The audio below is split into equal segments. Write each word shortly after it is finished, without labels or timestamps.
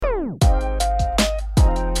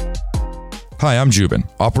Hi, I'm Jubin,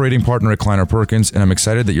 operating partner at Kleiner Perkins, and I'm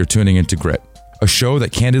excited that you're tuning into Grit, a show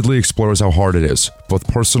that candidly explores how hard it is, both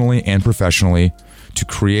personally and professionally, to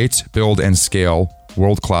create, build, and scale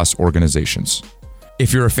world-class organizations.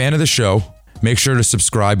 If you're a fan of the show, make sure to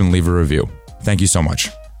subscribe and leave a review. Thank you so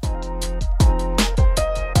much.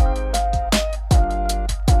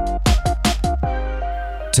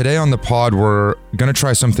 Today on the pod, we're going to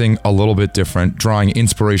try something a little bit different, drawing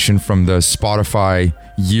inspiration from the Spotify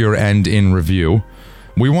year-end in review.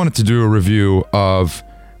 We wanted to do a review of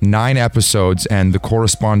 9 episodes and the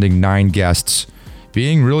corresponding 9 guests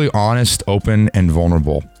being really honest, open, and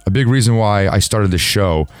vulnerable. A big reason why I started this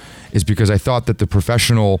show is because I thought that the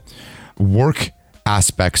professional work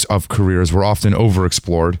aspects of careers were often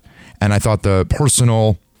overexplored, and I thought the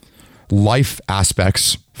personal life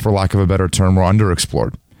aspects, for lack of a better term, were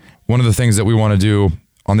underexplored. One of the things that we want to do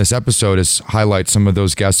on this episode is highlight some of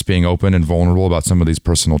those guests being open and vulnerable about some of these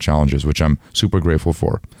personal challenges, which I'm super grateful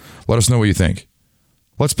for. Let us know what you think.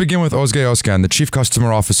 Let's begin with Özge Özkan, the Chief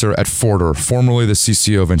Customer Officer at Forder, formerly the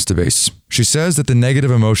CCO of Instabase. She says that the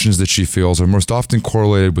negative emotions that she feels are most often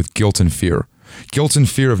correlated with guilt and fear. Guilt and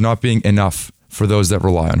fear of not being enough for those that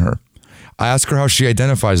rely on her. I ask her how she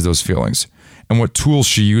identifies those feelings and what tools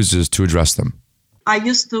she uses to address them. I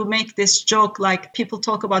used to make this joke, like people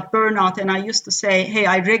talk about burnout, and I used to say, hey,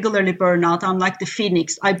 I regularly burn out. I'm like the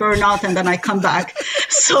phoenix. I burn out and then I come back.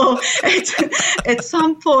 So at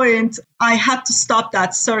some point, I had to stop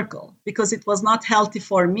that circle because it was not healthy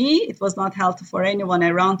for me. It was not healthy for anyone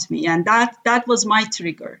around me. And that was my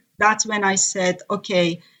trigger. That's when I said,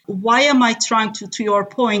 okay, why am I trying to your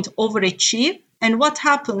point, overachieve? And what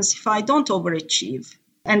happens if I don't overachieve?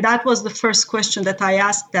 And that was the first question that I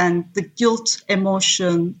asked then. The guilt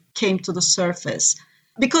emotion came to the surface.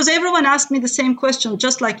 Because everyone asked me the same question,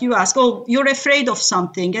 just like you asked, oh, you're afraid of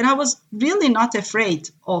something. And I was really not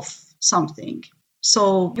afraid of something.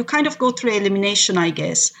 So you kind of go through elimination, I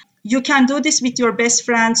guess. You can do this with your best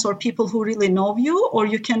friends or people who really know you, or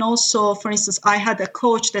you can also, for instance, I had a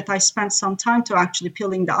coach that I spent some time to actually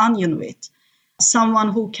peeling the onion with.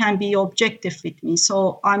 Someone who can be objective with me.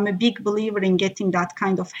 So I'm a big believer in getting that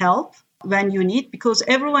kind of help when you need, because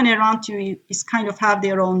everyone around you is kind of have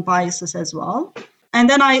their own biases as well. And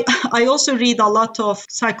then I also read a lot of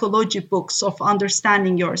psychology books of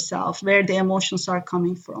understanding yourself, where the emotions are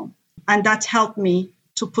coming from. And that helped me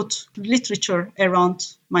to put literature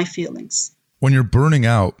around my feelings. When you're burning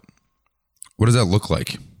out, what does that look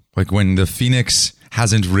like? Like when the phoenix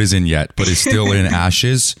hasn't risen yet, but is still in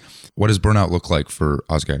ashes? What does burnout look like for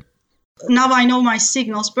Özge? Now I know my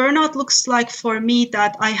signals. Burnout looks like for me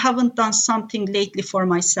that I haven't done something lately for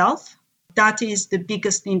myself. That is the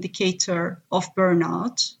biggest indicator of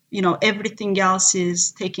burnout. You know, everything else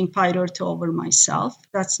is taking priority over myself.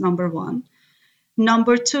 That's number one.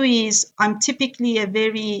 Number two is I'm typically a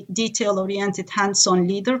very detail-oriented, hands-on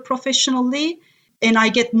leader professionally, and I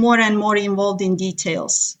get more and more involved in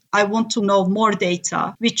details. I want to know more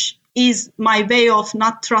data, which is my way of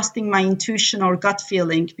not trusting my intuition or gut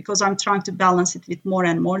feeling because I'm trying to balance it with more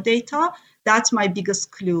and more data. That's my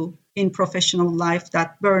biggest clue in professional life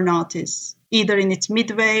that burnout is either in its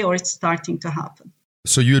midway or it's starting to happen.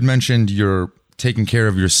 So you had mentioned you're taking care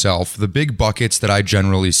of yourself. The big buckets that I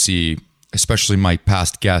generally see, especially my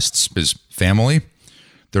past guests, is family,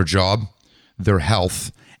 their job, their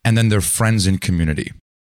health, and then their friends and community.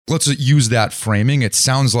 Let's use that framing. It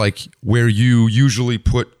sounds like where you usually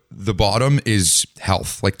put the bottom is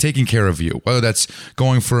health, like taking care of you, whether that's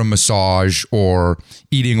going for a massage or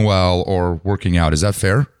eating well or working out. Is that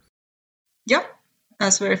fair? Yep,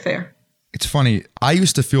 that's very fair. It's funny. I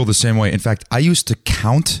used to feel the same way. In fact, I used to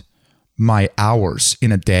count my hours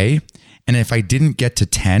in a day. And if I didn't get to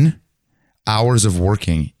 10 hours of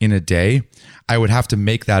working in a day, I would have to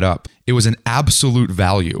make that up. It was an absolute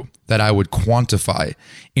value that I would quantify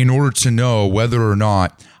in order to know whether or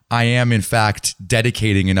not I am, in fact,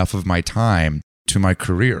 dedicating enough of my time to my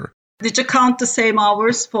career. Did you count the same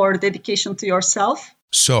hours for dedication to yourself?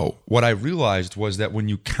 So what I realized was that when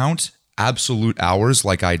you count absolute hours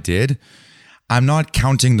like I did, I'm not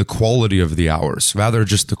counting the quality of the hours, rather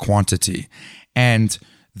just the quantity. And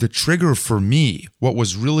the trigger for me, what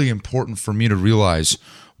was really important for me to realize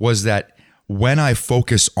was that when I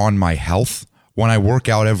focus on my health, when I work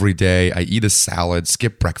out every day, I eat a salad,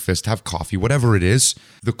 skip breakfast, have coffee, whatever it is,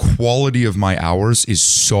 the quality of my hours is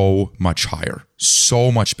so much higher,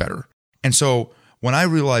 so much better. And so when I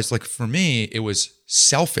realized, like for me, it was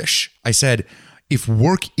selfish. I said, if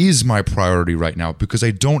work is my priority right now, because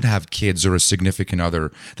I don't have kids or a significant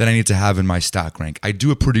other that I need to have in my stack rank, I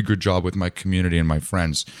do a pretty good job with my community and my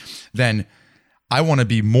friends, then I want to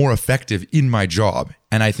be more effective in my job.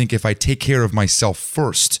 And I think if I take care of myself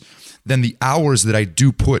first, then the hours that I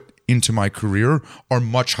do put into my career are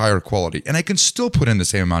much higher quality. And I can still put in the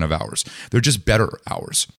same amount of hours. They're just better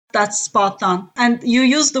hours. That's spot on. And you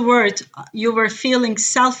used the word, you were feeling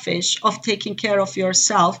selfish of taking care of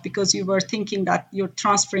yourself because you were thinking that you're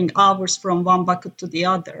transferring hours from one bucket to the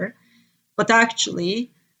other. But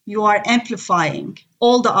actually, you are amplifying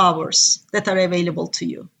all the hours that are available to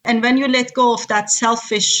you. And when you let go of that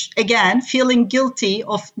selfish, again, feeling guilty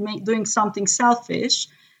of doing something selfish,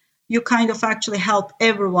 you kind of actually help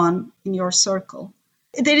everyone in your circle.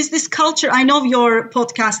 There is this culture, I know your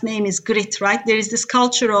podcast name is Grit, right? There is this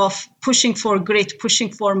culture of pushing for grit,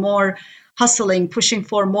 pushing for more hustling, pushing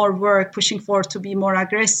for more work, pushing for to be more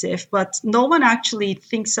aggressive, but no one actually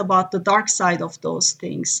thinks about the dark side of those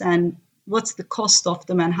things and what's the cost of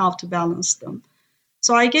them and how to balance them.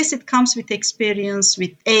 So I guess it comes with experience,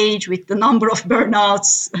 with age, with the number of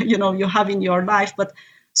burnouts, you have in your life, but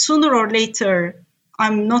sooner or later,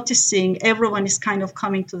 I'm noticing everyone is kind of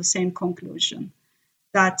coming to the same conclusion,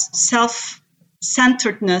 that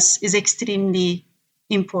self-centeredness is extremely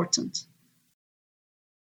important.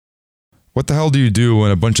 What the hell do you do when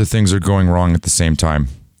a bunch of things are going wrong at the same time?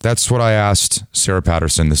 That's what I asked Sarah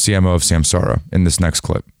Patterson, the CMO of Samsara, in this next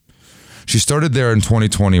clip. She started there in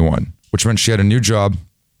 2021, which meant she had a new job,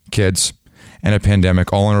 kids, and a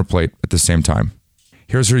pandemic all on her plate at the same time.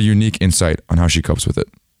 Here's her unique insight on how she copes with it.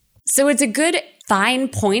 So it's a good fine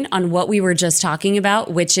point on what we were just talking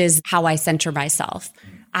about, which is how I center myself.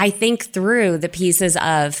 I think through the pieces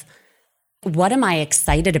of what am I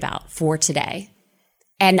excited about for today?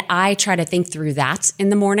 And I try to think through that in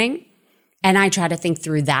the morning, and I try to think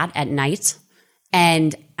through that at night.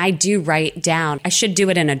 And I do write down, I should do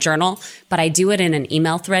it in a journal, but I do it in an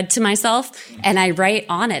email thread to myself, and I write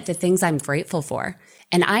on it the things I'm grateful for.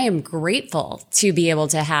 And I am grateful to be able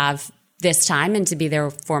to have this time and to be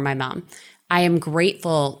there for my mom. I am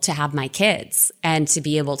grateful to have my kids and to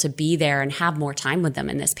be able to be there and have more time with them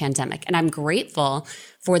in this pandemic. And I'm grateful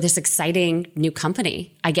for this exciting new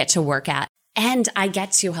company I get to work at. And I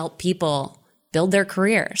get to help people build their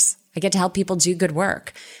careers. I get to help people do good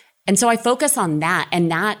work. And so I focus on that.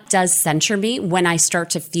 And that does center me when I start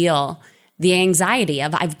to feel the anxiety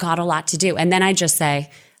of I've got a lot to do. And then I just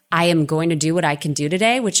say, I am going to do what I can do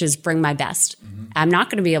today, which is bring my best. Mm-hmm. I'm not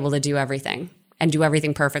going to be able to do everything and do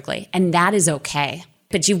everything perfectly. And that is okay.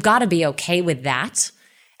 But you've got to be okay with that.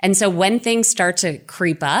 And so when things start to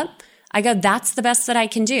creep up, I go, that's the best that I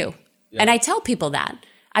can do. Yeah. And I tell people that.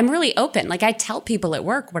 I'm really open. Like I tell people at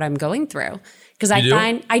work what I'm going through because I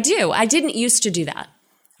find I do. I didn't used to do that.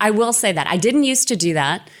 I will say that. I didn't used to do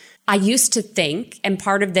that. I used to think, and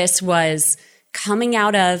part of this was coming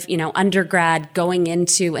out of, undergrad, going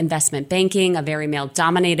into investment banking, a very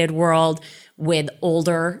male-dominated world with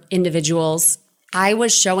older individuals. I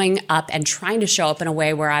was showing up and trying to show up in a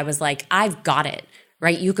way where I was like, I've got it,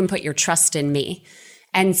 right? You can put your trust in me.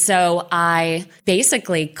 And so I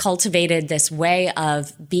basically cultivated this way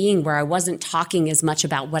of being where I wasn't talking as much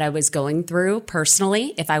about what I was going through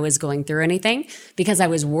personally, if I was going through anything, because I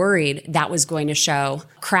was worried that was going to show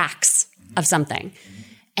cracks of something.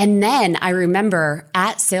 And then I remember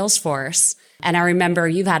at Salesforce, and I remember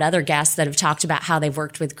you've had other guests that have talked about how they've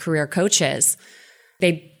worked with career coaches.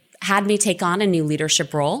 They had me take on a new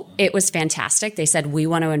leadership role. It was fantastic. They said, we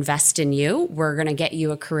want to invest in you. We're going to get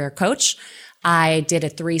you a career coach. I did a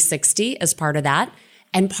 360 as part of that.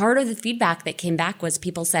 And part of the feedback that came back was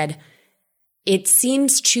people said, it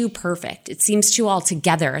seems too perfect. It seems too all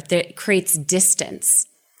together. That creates distance.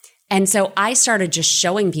 And so I started just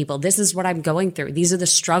showing people, this is what I'm going through. These are the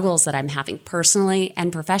struggles that I'm having personally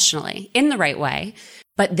and professionally in the right way.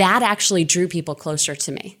 But that actually drew people closer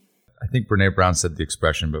to me. I think Brené Brown said the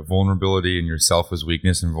expression, but vulnerability in yourself is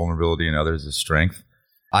weakness and vulnerability in others is strength.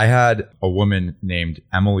 I had a woman named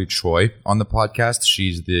Emily Choi on the podcast.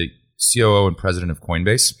 She's the COO and president of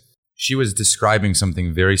Coinbase. She was describing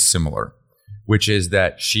something very similar, which is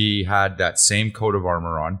that she had that same coat of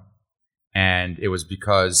armor on. And it was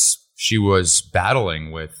because she was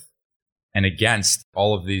battling with and against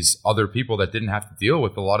all of these other people that didn't have to deal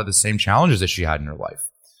with a lot of the same challenges that she had in her life.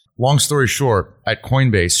 Long story short, at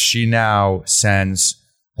Coinbase, she now sends,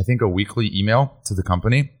 I think, a weekly email to the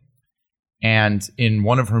company. And in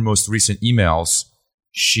one of her most recent emails,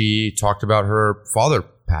 she talked about her father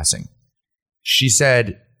passing. She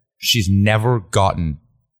said she's never gotten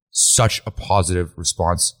such a positive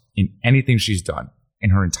response in anything she's done in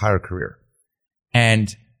her entire career.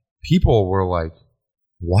 And people were like,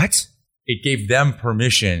 what? it gave them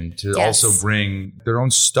permission to also bring their own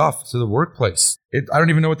stuff to the workplace. I don't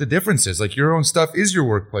even know what the difference is. Like, your own stuff is your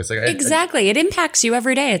workplace. Like, exactly. It impacts you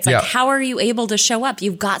every day. It's like, how are you able to show up?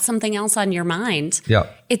 You've got something else on your mind. Yeah.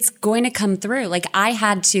 It's going to come through. Like, I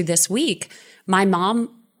had to this week, my mom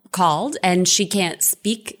called and she can't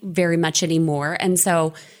speak very much anymore. And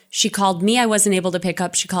so she called me. I wasn't able to pick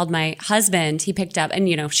up. She called my husband. He picked up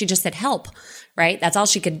and, she just said, help, right? That's all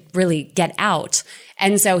she could really get out.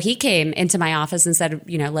 And so he came into my office and said,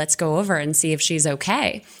 let's go over and see if she's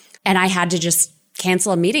okay. And I had to just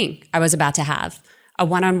cancel a meeting I was about to have, a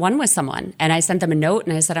one-on-one with someone. And I sent them a note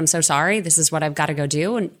and I said, I'm so sorry. This is what I've got to go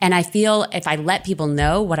do. And I feel if I let people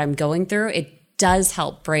know what I'm going through, it does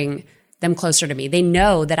help bring them closer to me. They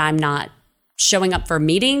know that I'm not showing up for a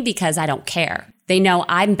meeting because I don't care. They know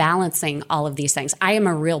I'm balancing all of these things. I am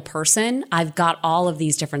a real person. I've got all of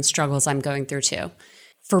these different struggles I'm going through too.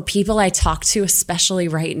 For people I talk to, especially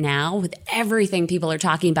right now, with everything people are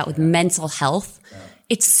talking about with mental health,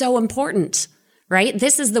 it's so important, right?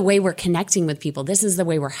 This is the way we're connecting with people. This is the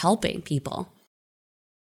way we're helping people.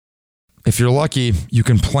 If you're lucky, you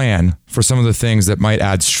can plan for some of the things that might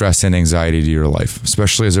add stress and anxiety to your life,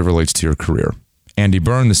 especially as it relates to your career. Andy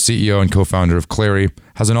Byrne, the CEO and co-founder of Clari,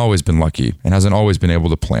 hasn't always been lucky and hasn't always been able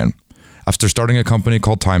to plan. After starting a company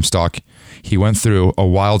called TimeStock, he went through a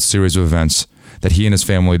wild series of events that he and his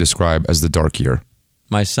family describe as the dark year.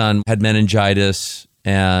 My son had meningitis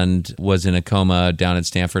and was in a coma down at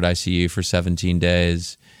Stanford ICU for 17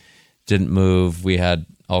 days, didn't move. We had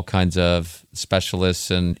all kinds of specialists,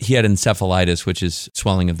 and he had encephalitis, which is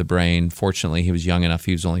swelling of the brain. Fortunately, he was young enough.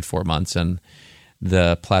 He was only 4 months, and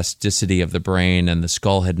the plasticity of the brain and the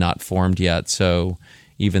skull had not formed yet. So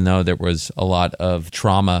even though there was a lot of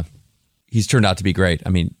trauma, he's turned out to be great. I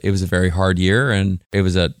mean, it was a very hard year, and it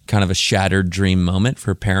was a kind of a shattered dream moment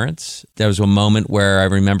for parents. There was a moment where I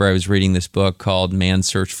remember I was reading this book called Man's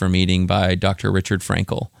Search for Meaning by Dr. Richard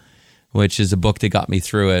Frankel, which is a book that got me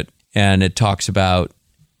through it. And it talks about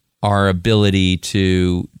our ability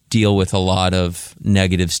to deal with a lot of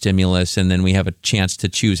negative stimulus, and then we have a chance to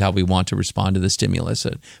choose how we want to respond to the stimulus.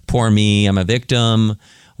 Poor me, I'm a victim.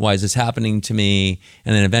 Why is this happening to me?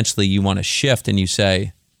 And then eventually you want to shift and you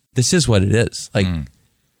say, this is what it is. Like,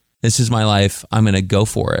 this is my life. I'm going to go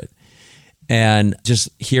for it. And just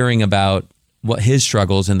hearing about what his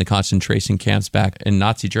struggles in the concentration camps back in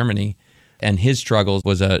Nazi Germany and his struggles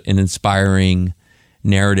was an inspiring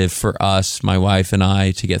narrative for us, my wife and I,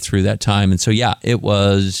 to get through that time. And so, yeah, it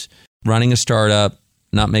was running a startup,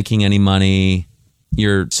 not making any money.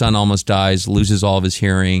 Your son almost dies, loses all of his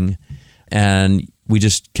hearing. And we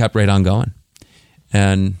just kept right on going.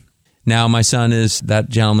 And now my son is that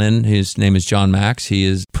gentleman. His name is John Max. He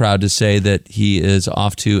is proud to say that he is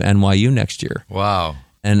off to NYU next year. Wow.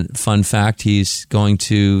 And fun fact, he's going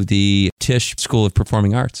to the Tisch School of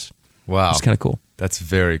Performing Arts. Wow. It's kind of cool. That's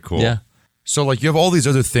very cool. Yeah. So like you have all these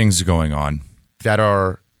other things going on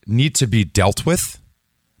that need to be dealt with,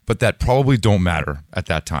 but that probably don't matter at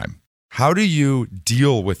that time. How do you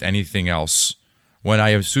deal with anything else when I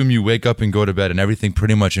assume you wake up and go to bed and everything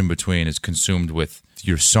pretty much in between is consumed with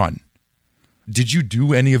your son? Did you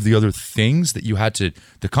do any of the other things that you had to,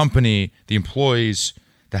 the company, the employees,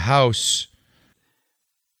 the house?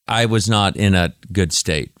 I was not in a good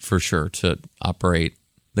state for sure to operate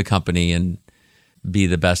the company and be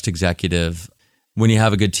the best executive. When you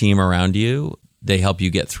have a good team around you, they help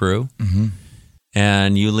you get through,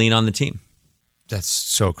 and you lean on the team. That's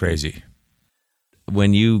so crazy.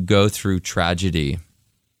 When you go through tragedy,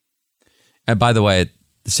 and by the way,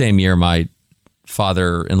 the same year my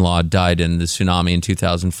father-in-law died in the tsunami in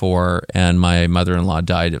 2004, and my mother-in-law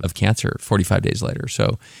died of cancer 45 days later.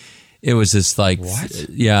 So it was this like, what?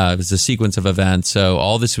 Yeah, it was a sequence of events. So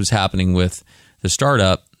all this was happening with the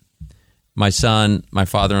startup. My son, my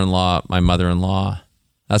father-in-law, my mother-in-law.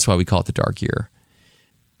 That's why we call it the dark year.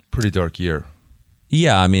 Pretty dark year.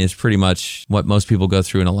 Yeah, I mean, it's pretty much what most people go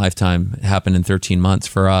through in a lifetime. It happened in 13 months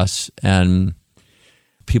for us. And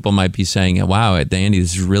people might be saying, wow, Andy,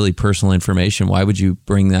 this is really personal information. Why would you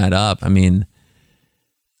bring that up? I mean,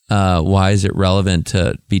 why is it relevant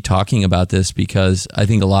to be talking about this? Because I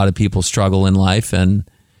think a lot of people struggle in life, and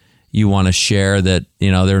you want to share that,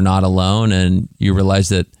 they're not alone, and you realize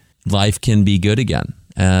that life can be good again.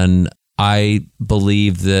 And I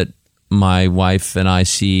believe that my wife and I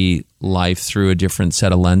see life through a different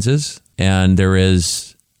set of lenses, and there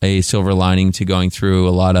is a silver lining to going through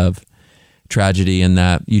a lot of tragedy, in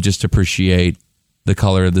that you just appreciate the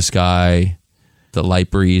color of the sky, the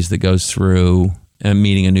light breeze that goes through, and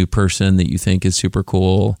meeting a new person that you think is super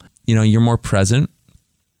cool. You're more present,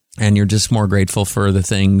 and you're just more grateful for the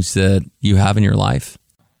things that you have in your life.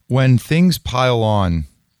 When things pile on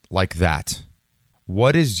like that,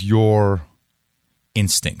 what is your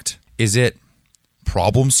instinct? Is it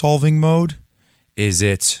problem-solving mode? Is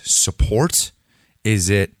it support? Is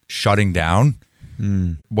it shutting down?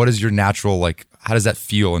 What is your natural, like, how does that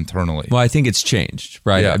feel internally? Well, I think it's changed,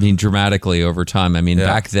 right? Yeah. I mean, dramatically over time. I mean,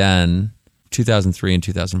 back then, 2003 and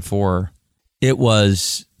 2004, it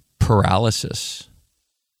was paralysis.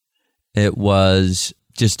 It was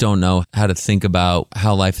just don't know how to think about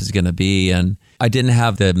how life is going to be. And I didn't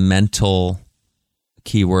have the mental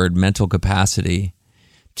capacity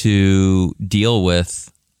to deal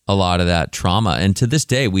with a lot of that trauma. And to this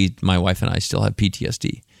day, my wife and I still have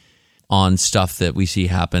PTSD on stuff that we see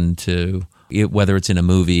happen to, whether it's in a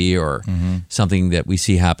movie or something that we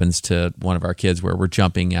see happens to one of our kids where we're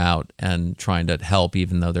jumping out and trying to help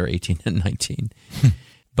even though they're 18 and 19.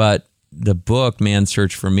 But the book, Man's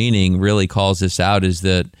Search for Meaning, really calls this out, is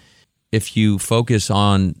that if you focus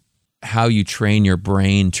on how you train your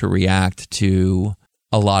brain to react to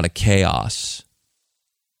a lot of chaos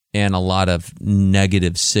and a lot of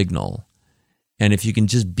negative signal, and if you can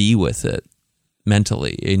just be with it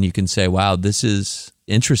mentally and you can say, wow, this is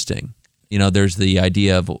interesting. You know, there's the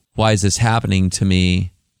idea of why is this happening to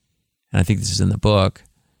me? And I think this is in the book,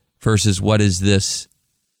 versus what is this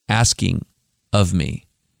asking of me?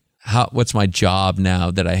 What's my job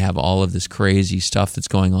now that I have all of this crazy stuff that's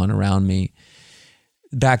going on around me?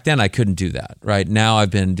 Back then I couldn't do that, right? Now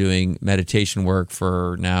I've been doing meditation work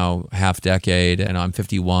for now half decade and I'm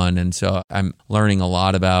 51. And so I'm learning a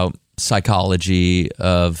lot about psychology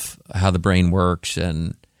of how the brain works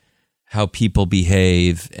and how people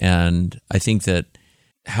behave. And I think that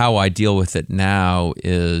how I deal with it now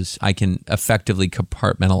is I can effectively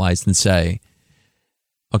compartmentalize and say,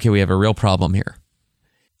 okay, we have a real problem here.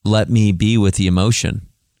 Let me be with the emotion.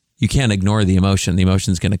 You can't ignore the emotion. The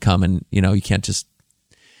emotion's going to come and, you can't just,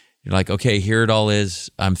 you're like, okay, here it all is.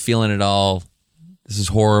 I'm feeling it all. This is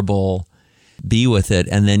horrible. Be with it.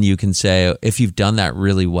 And then you can say, if you've done that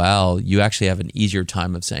really well, you actually have an easier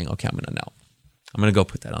time of saying, okay, I'm going to go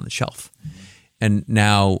put that on the shelf. And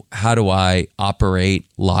now how do I operate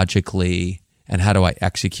logically and how do I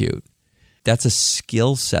execute? That's a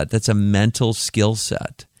skill set. That's a mental skill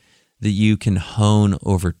set that you can hone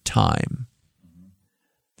over time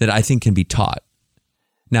that I think can be taught.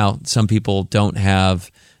 Now, some people don't have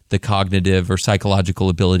the cognitive or psychological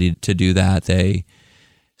ability to do that. They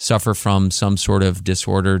suffer from some sort of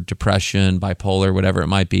disorder, depression, bipolar, whatever it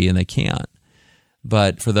might be, and they can't.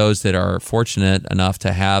 But for those that are fortunate enough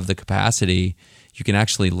to have the capacity, you can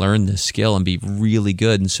actually learn this skill and be really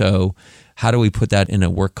good. And so how do we put that in a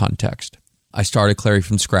work context? I started Clary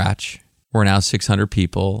from scratch. We're now 600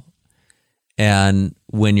 people. And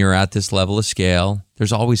when you're at this level of scale,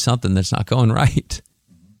 there's always something that's not going right.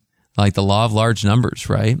 Like the law of large numbers,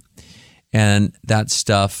 right? And that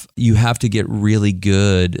stuff, you have to get really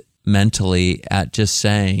good mentally at just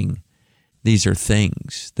saying, these are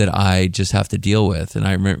things that I just have to deal with. And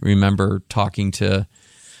I remember talking to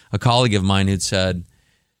a colleague of mine who'd said,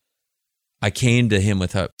 I came to him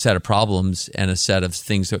with a set of problems and a set of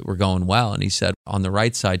things that were going well. And he said, on the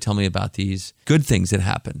right side, tell me about these good things that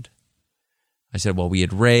happened. I said, well, we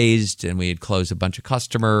had raised and we had closed a bunch of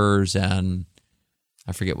customers and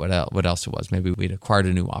I forget what else it was. Maybe we'd acquired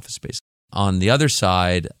a new office space. On the other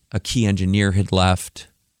side, a key engineer had left.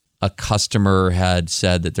 A customer had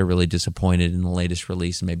said that they're really disappointed in the latest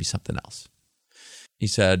release and maybe something else. He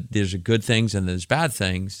said, there's good things and there's bad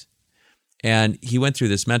things. And he went through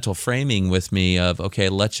this mental framing with me of, okay,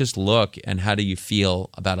 let's just look and how do you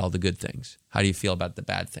feel about all the good things? How do you feel about the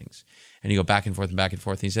bad things? And you go back and forth and back and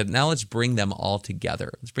forth. And he said, now let's bring them all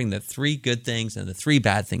together. Let's bring the 3 good things and the 3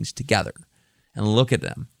 bad things together and look at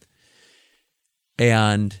them.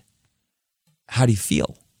 And how do you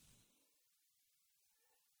feel?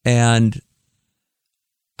 And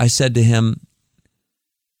I said to him,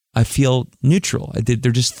 I feel neutral.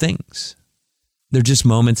 They're just things. They're just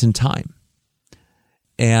moments in time.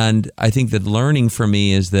 And I think that learning for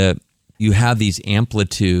me is that you have these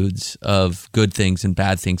amplitudes of good things and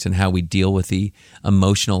bad things and how we deal with the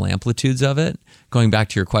emotional amplitudes of it. Going back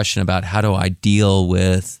to your question about how do I deal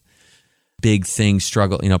with big things,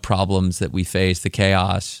 problems that we face, the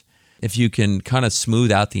chaos. If you can kind of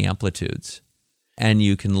smooth out the amplitudes and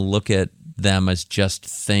you can look at them as just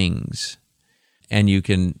things and you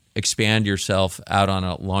can expand yourself out on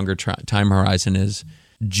a longer time horizon is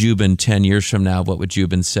Jubin 10 years from now, what would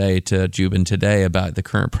Jubin say to Jubin today about the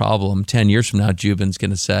current problem? 10 years from now, Jubin's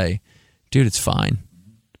going to say, dude, it's fine.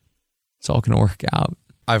 It's all going to work out.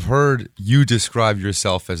 I've heard you describe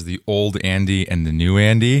yourself as the old Andy and the new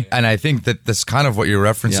Andy. And I think that that's kind of what you're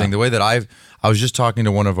referencing. Yeah. The way that I was just talking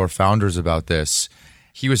to one of our founders about this.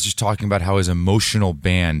 He was just talking about how his emotional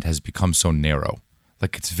band has become so narrow.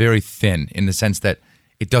 Like it's very thin in the sense that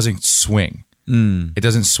it doesn't swing. It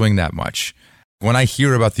doesn't swing that much. When I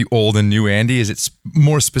hear about the old and new Andy, is it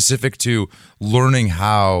more specific to learning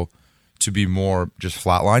how to be more just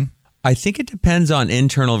flatline? I think it depends on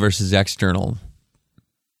internal versus external.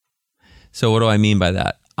 So what do I mean by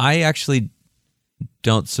that? I actually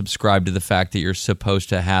don't subscribe to the fact that you're supposed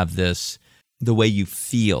to have this, the way you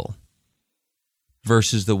feel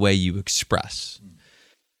versus the way you express.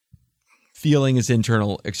 Feeling is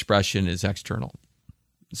internal, expression is external.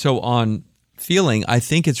 So on feeling, I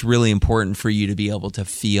think it's really important for you to be able to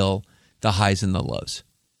feel the highs and the lows,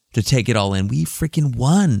 to take it all in. We freaking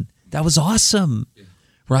won. That was awesome,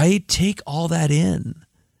 right? Take all that in.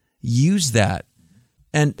 Use that.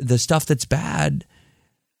 And the stuff that's bad,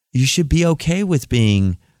 you should be okay with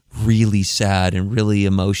being really sad and really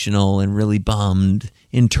emotional and really bummed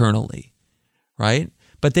internally. Right?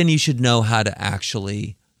 But then you should know how to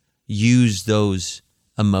actually use those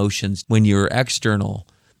emotions. When you're external,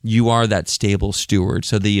 you are that stable steward.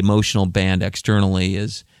 So the emotional band externally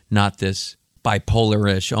is not this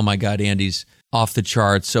bipolar-ish, oh my God, Andy's off the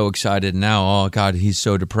charts, so excited now, oh God, he's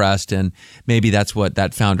so depressed. And maybe that's what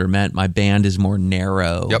that founder meant. My band is more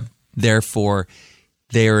narrow. Yep. Therefore,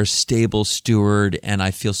 they're a stable steward, and I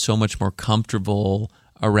feel so much more comfortable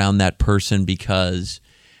around that person because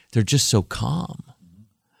they're just so calm.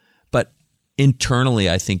 But internally,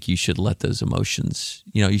 I think you should let those emotions,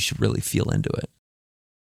 you should really feel into it.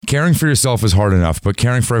 Caring for yourself is hard enough, but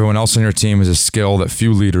caring for everyone else on your team is a skill that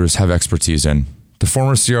few leaders have expertise in. The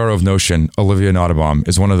former CRO of Notion, Olivia Nottebohm,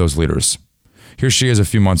 is one of those leaders. Here she is a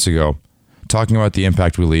few months ago, talking about the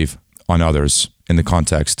impact we leave on others in the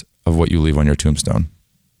context of what you leave on your tombstone.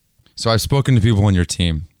 So I've spoken to people on your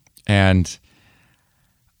team, and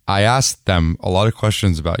I asked them a lot of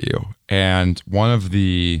questions about you. And one of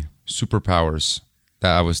the superpowers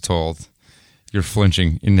that I was told, you're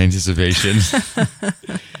flinching in anticipation.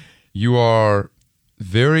 You are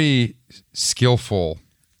very skillful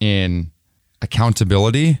in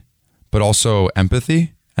accountability, but also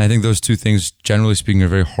empathy. And I think those two things, generally speaking, are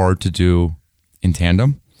very hard to do in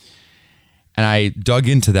tandem. And I dug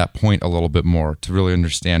into that point a little bit more to really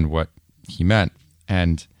understand what he meant.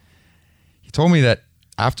 And he told me that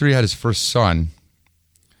after he had his first son,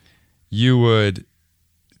 you would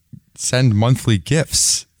send monthly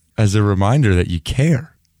gifts as a reminder that you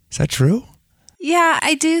care. Is that true? Yeah,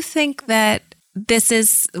 I do think that this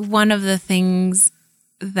is one of the things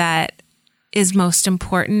that is most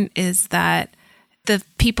important, is that the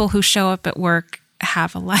people who show up at work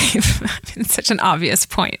have a life. It's such an obvious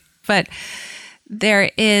point, but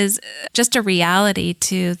there is just a reality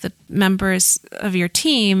to the members of your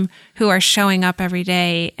team who are showing up every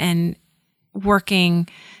day and working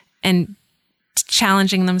and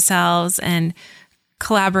challenging themselves and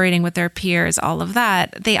collaborating with their peers, all of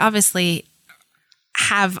that. They obviously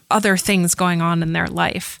have other things going on in their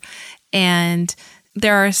life. And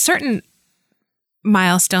there are certain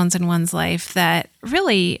milestones in one's life that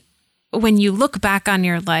really, when you look back on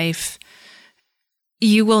your life,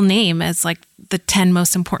 you will name as like the 10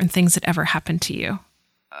 most important things that ever happened to you.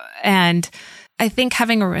 And I think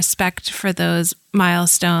having a respect for those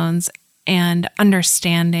milestones and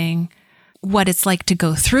understanding what it's like to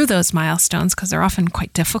go through those milestones, because they're often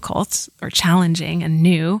quite difficult or challenging and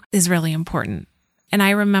new, is really important. And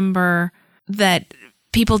I remember that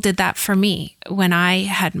people did that for me when I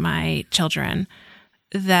had my children,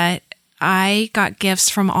 that I got gifts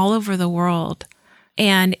from all over the world.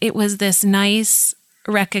 And it was this nice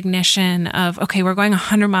recognition of, okay, we're going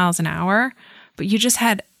 100 miles an hour, but you just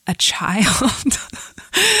had a child,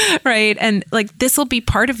 right? And like, this will be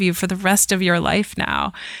part of you for the rest of your life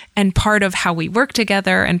now, and part of how we work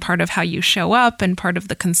together, and part of how you show up, and part of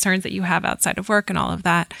the concerns that you have outside of work and all of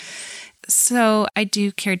that. So I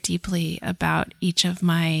do care deeply about each of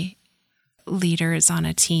my leaders on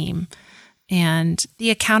a team. And the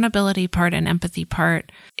accountability part and empathy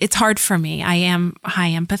part, it's hard for me. I am high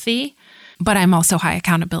empathy, but I'm also high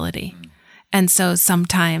accountability. And so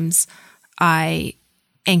sometimes I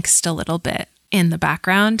angst a little bit in the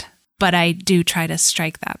background, but I do try to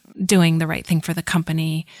strike that, doing the right thing for the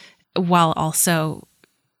company while also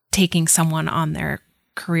taking someone on their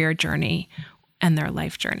career journey and their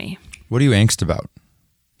life journey. What are you angst about?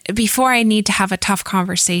 Before I need to have a tough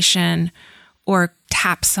conversation or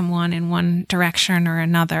tap someone in one direction or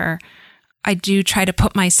another, I do try to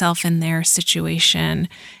put myself in their situation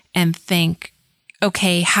and think,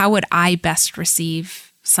 okay, how would I best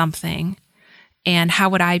receive something, and how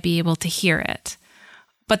would I be able to hear it?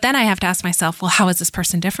 But then I have to ask myself, well, how is this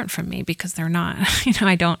person different from me? Because they're not.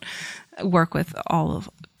 I don't work with all of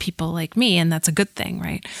people like me, and that's a good thing,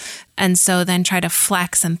 right? And so then try to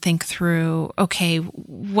flex and think through, okay,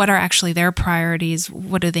 what are actually their priorities?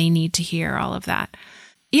 What do they need to hear? All of that.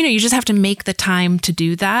 You just have to make the time to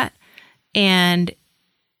do that. And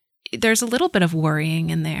there's a little bit of worrying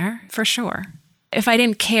in there, for sure. If I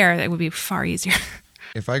didn't care, that would be far easier.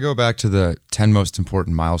 If I go back to the 10 most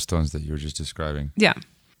important milestones that you were just describing. Yeah.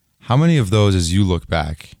 How many of those, as you look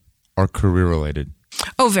back, are career related?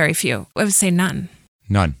 Oh, very few. I would say none.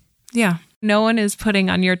 None. Yeah. No one is putting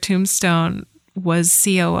on your tombstone was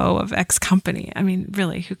COO of X company. I mean,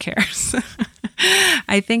 really, who cares?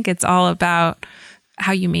 I think it's all about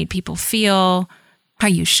how you made people feel, how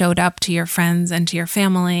you showed up to your friends and to your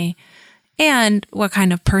family, and what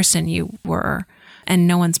kind of person you were. And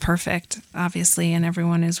no one's perfect, obviously, and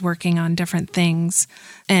everyone is working on different things.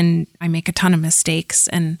 And I make a ton of mistakes,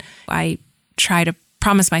 and I try to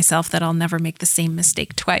promise myself that I'll never make the same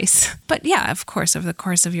mistake twice. But yeah, of course, over the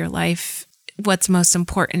course of your life, what's most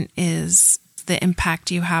important is the impact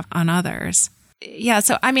you have on others. Yeah,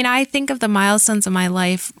 so I think of the milestones of my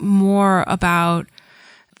life more about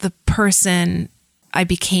the person I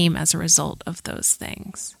became as a result of those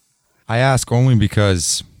things. I ask only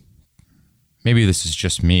because maybe this is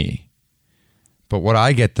just me, but what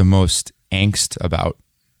I get the most angst about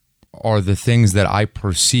are the things that I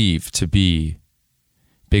perceive to be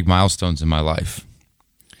big milestones in my life.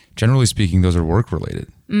 Generally speaking, those are work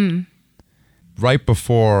related. Right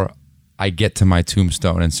before I get to my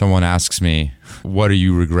tombstone and someone asks me, what do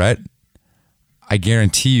you regret? I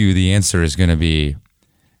guarantee you the answer is going to be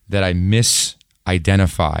that I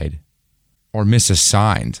misidentified or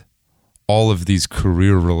misassigned all of these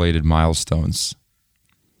career-related milestones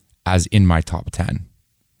as in my top 10.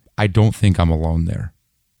 I don't think I'm alone there.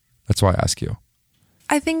 That's why I ask you.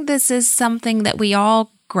 I think this is something that we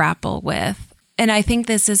all grapple with. And I think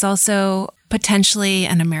this is also potentially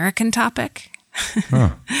an American topic.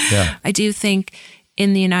 Yeah. I do think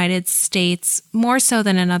in the United States, more so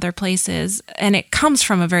than in other places, and it comes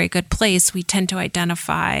from a very good place, we tend to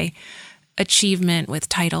identify achievement with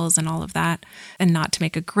titles and all of that. And not to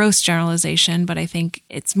make a gross generalization, but I think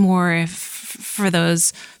it's more for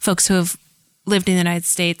those folks who have lived in the United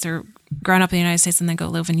States or grown up in the United States and then go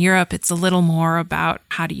live in Europe, it's a little more about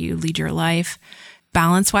how do you lead your life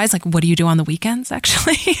balance-wise, like what do you do on the weekends,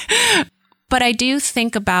 actually. But I do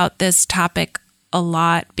think about this topic a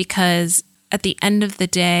lot because at the end of the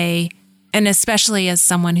day, and especially as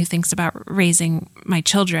someone who thinks about raising my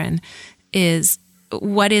children, is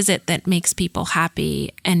what is it that makes people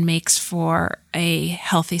happy and makes for a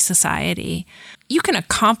healthy society? You can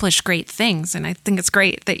accomplish great things, and I think it's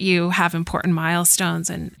great that you have important milestones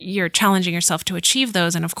and you're challenging yourself to achieve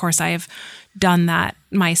those. And of course, I have done that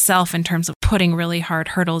myself in terms of putting really hard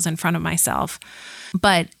hurdles in front of myself.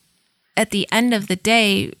 But at the end of the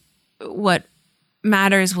day, what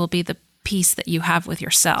matters will be the peace that you have with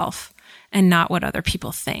yourself and not what other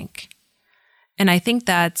people think. And I think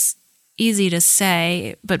that's easy to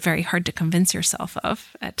say, but very hard to convince yourself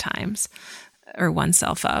of at times, or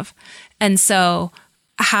oneself of. And so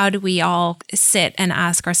how do we all sit and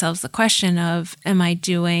ask ourselves the question of, am I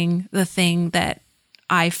doing the thing that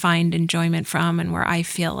I find enjoyment from and where I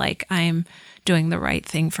feel like I'm doing the right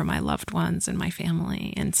thing for my loved ones and my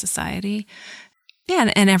family and society?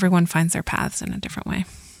 Yeah, and everyone finds their paths in a different way.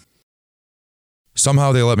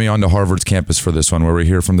 Somehow they let me onto Harvard's campus for this one, where we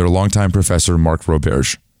hear from their longtime professor, Mark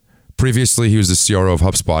Roberge. Previously, he was the CRO of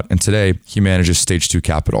HubSpot, and today he manages Stage 2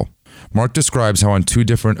 Capital. Mark describes how on 2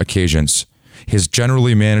 different occasions, his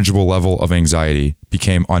generally manageable level of anxiety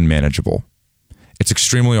became unmanageable. It's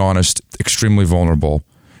extremely honest, extremely vulnerable,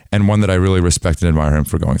 and one that I really respect and admire him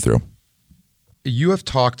for going through. You have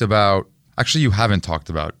talked about, actually you haven't talked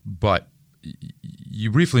about, but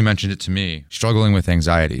you briefly mentioned it to me, struggling with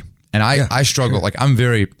anxiety. And I struggle,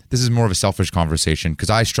 this is more of a selfish conversation because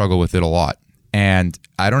I struggle with it a lot. And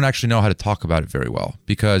I don't actually know how to talk about it very well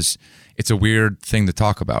because it's a weird thing to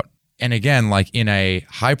talk about. And again, like in a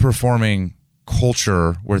high performing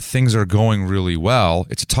culture where things are going really well,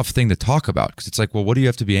 it's a tough thing to talk about because it's like, well, what do you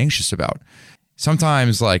have to be anxious about?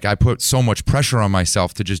 Sometimes like I put so much pressure on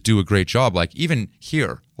myself to just do a great job. Like even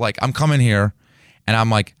here, like I'm coming here and I'm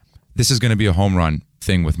like, this is going to be a home run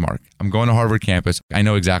thing with Mark. I'm going to Harvard campus. I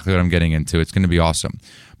know exactly what I'm getting into. It's going to be awesome.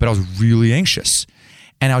 But I was really anxious.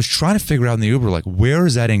 And I was trying to figure out in the Uber, like, where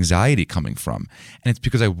is that anxiety coming from? And it's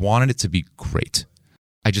because I wanted it to be great.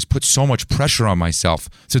 I just put so much pressure on myself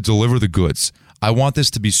to deliver the goods. I want this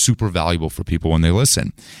to be super valuable for people when they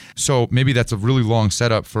listen. So maybe that's a really long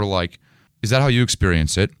setup for like, is that how you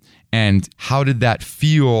experience it? And how did that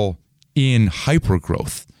feel in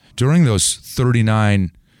hypergrowth during those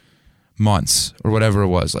 39 months or whatever it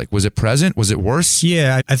was? Like, was it present? Was it worse?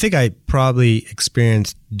 Yeah, I think I probably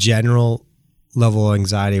experienced general level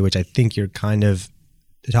anxiety, which I think you're kind of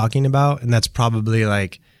talking about. And that's probably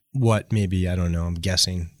like what maybe, I don't know, I'm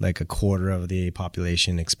guessing like a quarter of the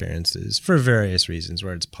population experiences for various reasons,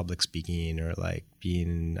 where it's public speaking or like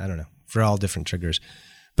being, I don't know, for all different triggers.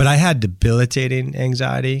 But I had debilitating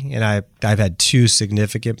anxiety, and I've had two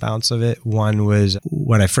significant bouts of it. One was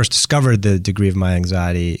when I first discovered the degree of my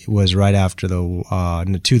anxiety was right after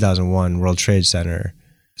the 2001 World Trade Center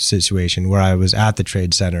situation, where I was at the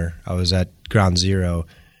Trade Center. I was at Ground Zero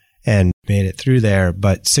and made it through there.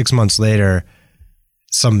 But 6 months later,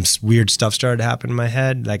 some weird stuff started to happen in my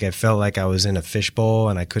head. Like I felt like I was in a fishbowl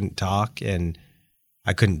and I couldn't talk and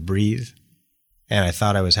I couldn't breathe. And I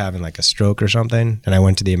thought I was having like a stroke or something. And I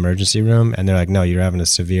went to the emergency room and they're like, no, you're having a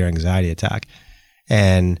severe anxiety attack.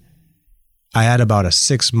 And I had about a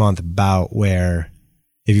 6-month bout where,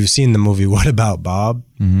 if you've seen the movie What About Bob,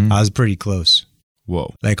 I was pretty close.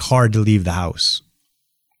 Whoa. Like hard to leave the house.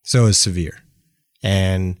 So it was severe.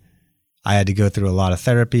 And I had to go through a lot of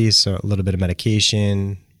therapy, so a little bit of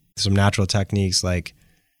medication, some natural techniques like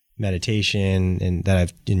meditation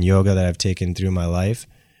and in yoga that I've taken through my life.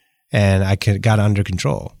 And I got under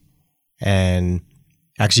control and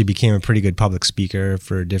actually became a pretty good public speaker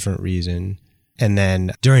for a different reason. And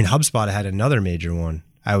then during HubSpot, I had another major one.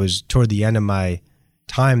 I was toward the end of my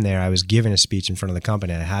time there, I was giving a speech in front of the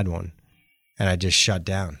company. I had one and I just shut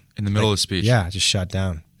down. In the middle of the speech? Yeah, just shut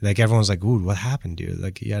down. Like everyone's like, ooh, what happened, dude?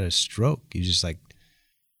 Like you had a stroke. You just like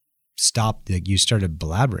stopped, like you started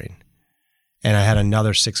blabbering. And I had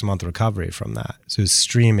another 6-month recovery from that. So it was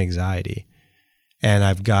extreme anxiety. And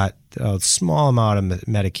I've got a small amount of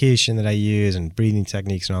medication that I use and breathing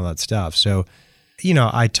techniques and all that stuff. So, you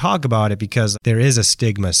know, I talk about it because there is a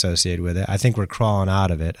stigma associated with it. I think we're crawling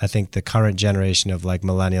out of it. I think the current generation of like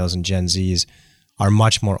millennials and Gen Zs are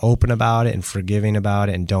much more open about it and forgiving about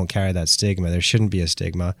it and don't carry that stigma. There shouldn't be a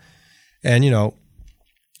stigma. And, you know,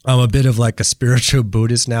 I'm a bit of like a spiritual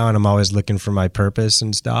Buddhist now, and I'm always looking for my purpose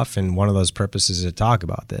and stuff. And one of those purposes is to talk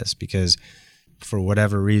about this because for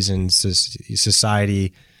whatever reason,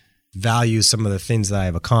 society values some of the things that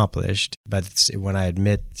I've accomplished. But when I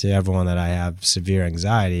admit to everyone that I have severe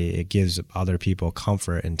anxiety, it gives other people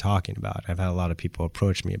comfort in talking about it. I've had a lot of people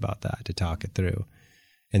approach me about that to talk it through.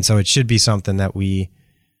 And so it should be something that we,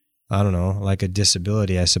 I don't know, like a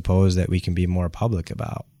disability, I suppose, that we can be more public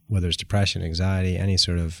about, whether it's depression, anxiety, any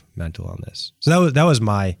sort of mental illness. So that was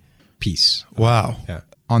my piece. Wow. Yeah.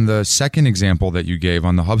 On the second example that you gave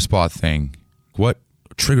on the HubSpot thing, what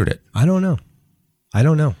triggered it? I don't know.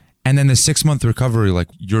 And then the 6-month recovery, like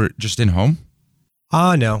you're just in home?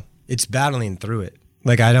 No, it's battling through it.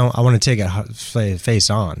 Like I want to take it face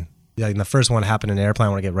on. Like the first one happened in an airplane, I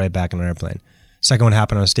want to get right back in an airplane. Second one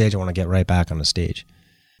happened on a stage, I want to get right back on the stage.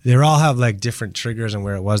 They all have like different triggers and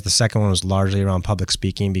where it was. The second one was largely around public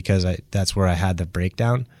speaking because that's where I had the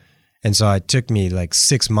breakdown. And so it took me like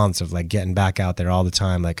 6 months of like getting back out there all the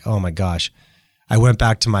time. Like, oh my gosh. I went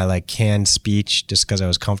back to my like canned speech just because I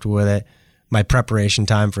was comfortable with it. My preparation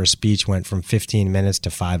time for a speech went from 15 minutes to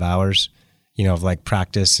 5 hours, you know, of like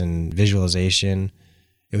practice and visualization.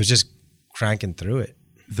 It was just cranking through it.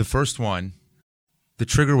 The first one, the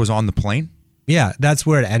trigger was on the plane? Yeah, that's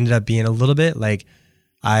where it ended up being a little bit. Like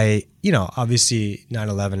obviously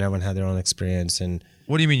 9/11, everyone had their own experience. And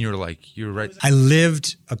what do you mean you're right? I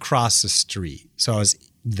lived across the street, so I was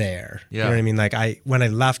there. Yeah. You know what I mean? Like when I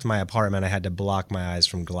left my apartment, I had to block my eyes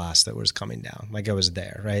from glass that was coming down. Like I was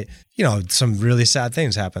there, right? You know, some really sad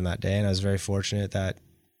things happened that day, and I was very fortunate that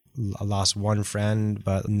I lost one friend,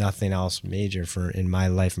 but nothing else major in my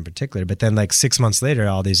life in particular. But then like 6 months later,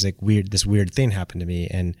 all these like this weird thing happened to me,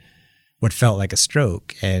 and what felt like a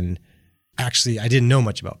stroke. And actually, I didn't know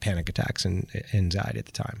much about panic attacks and anxiety at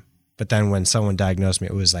the time. But then when someone diagnosed me,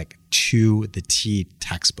 it was like to the T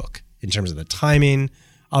textbook in terms of the timing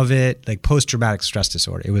of it, like post-traumatic stress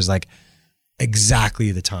disorder. It was like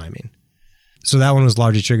exactly the timing. So that one was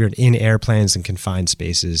largely triggered in airplanes and confined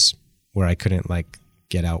spaces where I couldn't like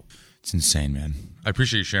get out. It's insane, man. I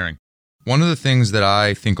appreciate you sharing. One of the things that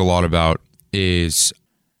I think a lot about is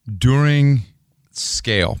during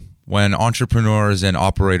scale, when entrepreneurs and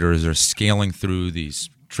operators are scaling through these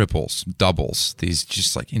triples, doubles, these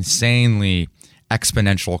just like insanely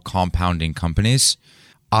exponential compounding companies,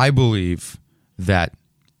 I believe that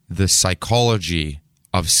the psychology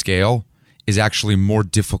of scale is actually more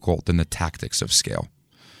difficult than the tactics of scale.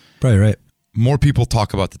 Probably right. more people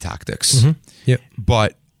talk about the tactics. Yep.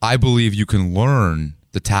 But I believe you can learn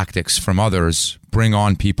the tactics from others, bring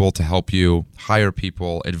on people to help you, hire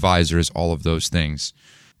people, advisors, all of those things.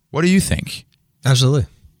 What do you think? Absolutely.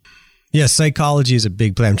 Yeah, psychology is a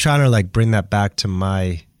big play. I'm trying to like bring that back to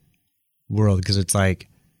my world because it's like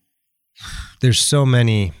there's so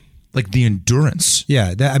many. Like the endurance.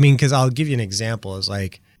 Yeah, because I'll give you an example. It's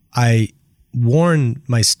like I warn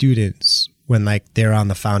my students when like they're on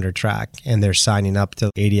the founder track and they're signing up to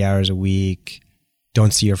 80 hours a week,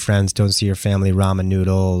 don't see your friends, don't see your family, ramen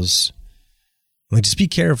noodles. Like, just be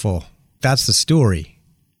careful. That's the story.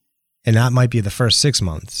 And that might be the first 6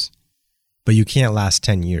 months, but you can't last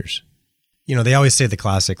 10 years. You know, they always say the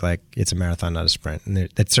classic, like, it's a marathon, not a sprint. And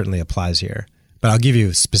that certainly applies here. But I'll give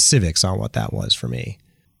you specifics on what that was for me.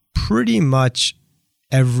 Pretty much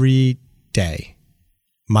every day,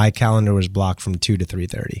 my calendar was blocked from 2 to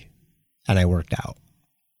 3:30, and I worked out.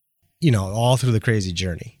 You know, all through the crazy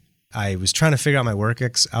journey. I was trying to figure out my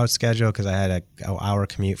out schedule because I had an hour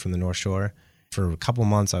commute from the North Shore. For a couple of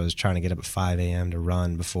months, I was trying to get up at 5 a.m. to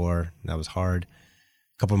run before. That was hard.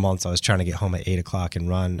 A couple of months, I was trying to get home at 8 o'clock and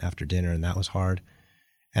run after dinner, and that was hard.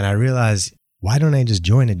 And I realized, why don't I just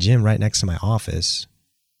join a gym right next to my office,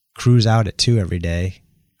 cruise out at 2 every day?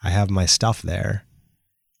 I have my stuff there.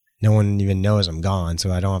 No one even knows I'm gone,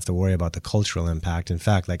 so I don't have to worry about the cultural impact. In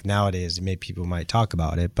fact, like nowadays, people might talk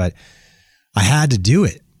about it, but I had to do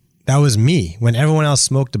it. That was me. When everyone else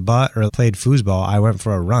smoked a butt or played foosball, I went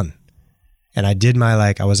for a run. And I did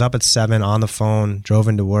I was up at 7 on the phone, drove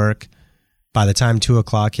into work. By the time 2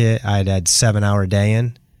 o'clock hit, I had 7-hour day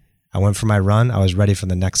in. I went for my run. I was ready for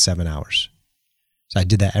the next 7 hours. So I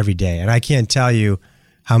did that every day. And I can't tell you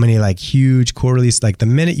how many like huge quarterlies, like the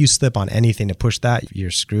minute you slip on anything to push that,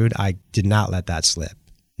 you're screwed. I did not let that slip,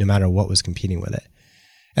 no matter what was competing with it.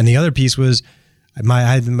 And the other piece was I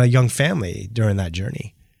had my young family during that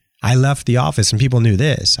journey. I left the office, and people knew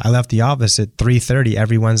this. I left the office at 3:30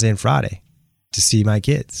 every Wednesday and Friday to see my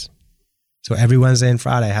kids. So every Wednesday and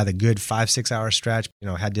Friday, I had a good 5-6 hour stretch,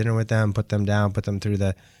 had dinner with them, put them down, put them through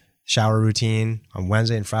the shower routine on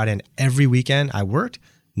Wednesday and Friday. And every weekend I worked,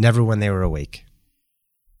 never when they were awake.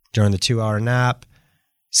 During the 2-hour nap,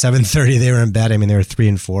 7:30 they were in bed. I mean, they were 3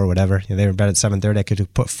 and 4, whatever. They were in bed at 7:30. I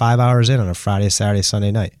could put 5 hours in on a Friday, Saturday,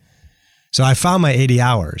 Sunday night. So I found my 80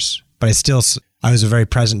 hours, but I was a very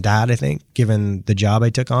present dad, I think, given the job I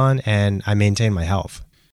took on, and I maintained my health.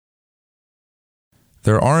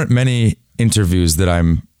 There aren't many interviews that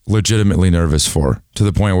I'm legitimately nervous for, to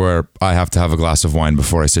the point where I have to have a glass of wine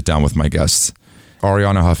before I sit down with my guests.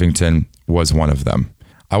 Arianna Huffington was one of them.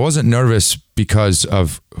 I wasn't nervous because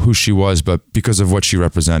of who she was, but because of what she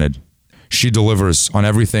represented. She delivers on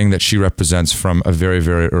everything that she represents from a very,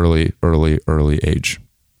 very early age.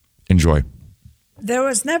 Enjoy. There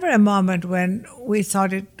was never a moment when we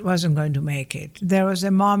thought it wasn't going to make it. There was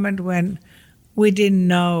a moment when we didn't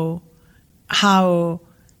know how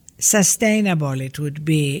sustainable it would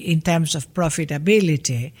be in terms of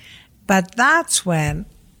profitability. But that's when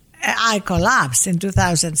I collapsed in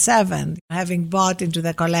 2007, having bought into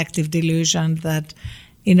the collective delusion that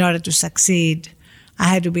in order to succeed, I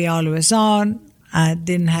had to be always on. I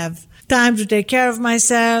didn't have time to take care of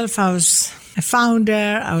myself. I was a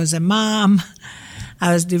founder. I was a mom.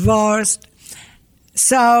 I was divorced.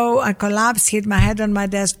 So I collapsed, hit my head on my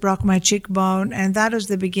desk, broke my cheekbone, and that was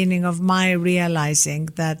the beginning of my realizing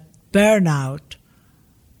that burnout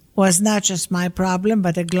was not just my problem,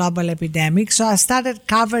 but a global epidemic. So I started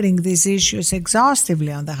covering these issues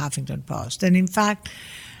exhaustively on the Huffington Post. And in fact,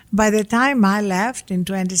 by the time I left in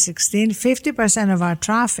 2016, 50% of our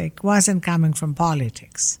traffic wasn't coming from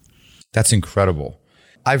politics. That's incredible.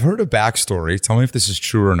 I've heard a backstory. Tell me if this is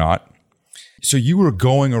true or not. So you were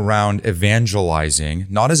going around evangelizing,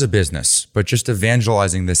 not as a business, but just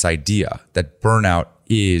evangelizing this idea that burnout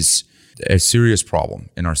is a serious problem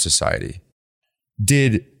in our society.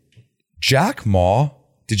 Did Jack Ma,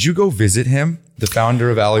 did you go visit him, the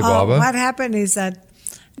founder of Alibaba? What happened is that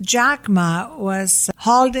Jack Ma was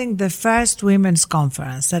holding the first women's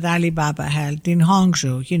conference that Alibaba held in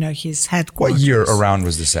Hangzhou, his headquarters. What year around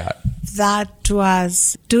was this at? That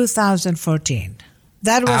was 2014.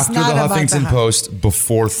 That was after not the Huffington Post,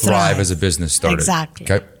 before Thrive as a business started. Exactly.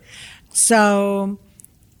 Okay. So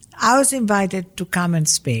I was invited to come and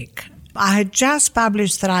speak. I had just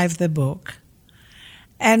published Thrive, the book.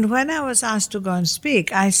 And when I was asked to go and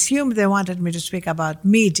speak, I assumed they wanted me to speak about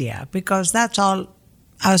media because that's all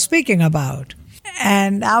I was speaking about.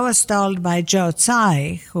 And I was told by Joe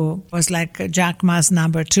Tsai, who was like Jack Ma's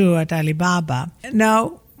number 2 at Alibaba,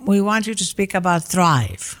 no, we want you to speak about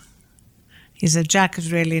Thrive. He said, Jack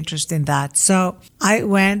is really interested in that. So I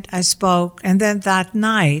went, I spoke, and then that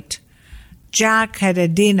night, Jack had a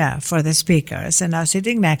dinner for the speakers, and I was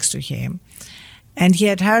sitting next to him, and he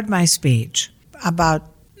had heard my speech about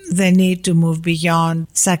the need to move beyond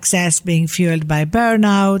success being fueled by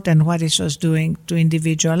burnout and what it was doing to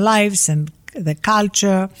individual lives and the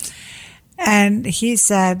culture. And he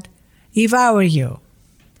said, if I were you,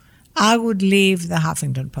 I would leave the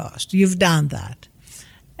Huffington Post. You've done that.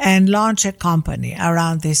 And launch a company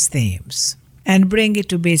around these themes and bring it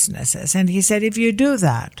to businesses. And he said, if you do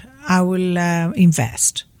that, I will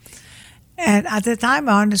invest. And at the time,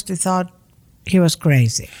 I honestly thought he was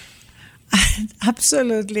crazy. I had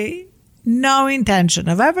absolutely no intention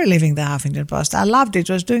of ever leaving the Huffington Post. I loved it.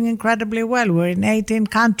 It was doing incredibly well. We were in 18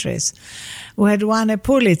 countries. We had won a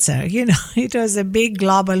Pulitzer. It was a big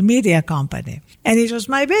global media company. And it was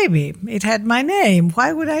my baby. It had my name.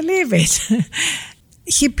 Why would I leave it?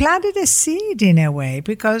 He planted a seed in a way,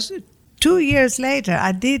 because 2 years later,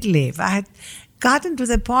 I did leave. I had gotten to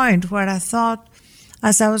the point where I thought,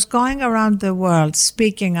 as I was going around the world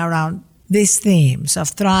speaking around these themes of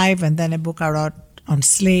Thrive, and then a book I wrote on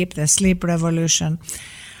sleep, the sleep revolution,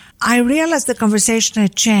 I realized the conversation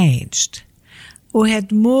had changed. We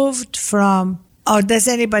had moved from, does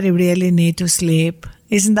anybody really need to sleep?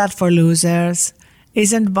 Isn't that for losers?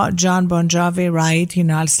 Isn't John Bon Jovi right?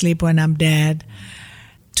 I'll sleep when I'm dead.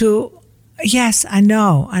 To, yes, I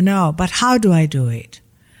know, but how do I do it?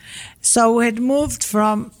 So we had moved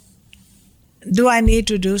from, do I need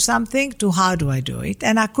to do something, to how do I do it?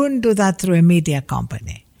 And I couldn't do that through a media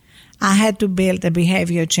company. I had to build a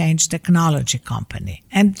behavior change technology company.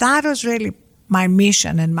 And that was really my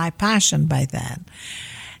mission and my passion by then.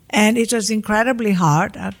 And it was incredibly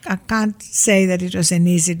hard. I can't say that it was an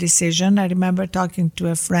easy decision. I remember talking to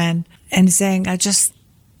a friend and saying, I just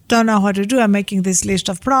don't know what to do. I'm making this list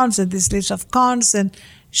of pros and this list of cons. And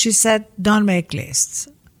she said, don't make lists.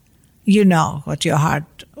 You know what your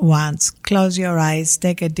heart wants. Close your eyes,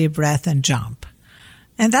 take a deep breath, and jump.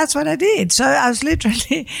 And that's what I did. So I was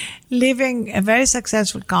literally leaving a very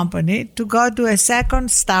successful company to go do a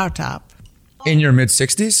second startup. In your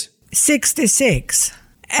mid-60s? 66.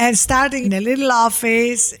 And starting in a little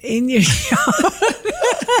office in New York.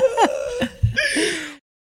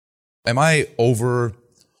 Am I over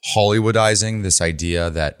Hollywoodizing this idea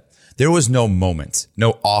that there was no moment,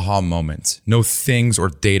 no aha moment, no things or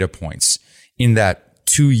data points in that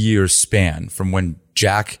 2-year span from when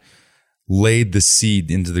Jack laid the seed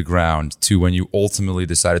into the ground to when you ultimately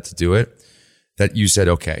decided to do it, that you said,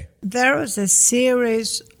 okay? There was a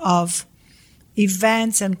series of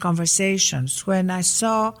events and conversations when I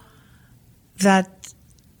saw that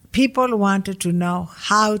people wanted to know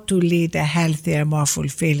how to lead a healthier, more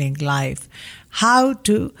fulfilling life, how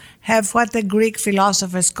to have what the Greek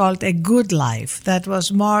philosophers called a good life that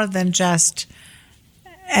was more than just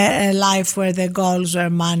a life where the goals were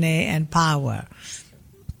money and power.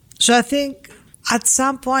 So I think at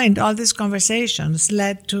some point all these conversations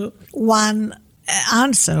led to one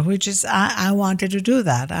answer, which is I wanted to do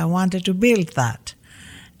that. I wanted to build that.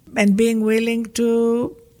 And being willing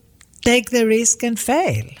to take the risk and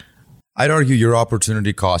fail. I'd argue your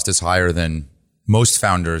opportunity cost is higher than most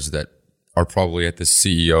founders that are probably at the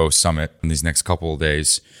CEO summit in these next couple of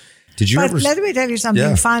days. Let me tell you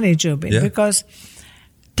something funny, Jubin, because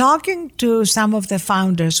talking to some of the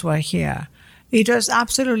founders who are here, it was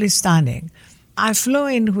absolutely stunning. I flew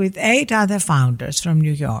in with 8 other founders from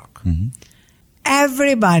New York. Mm-hmm.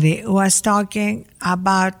 Everybody was talking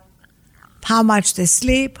about how much they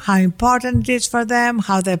sleep, how important it is for them,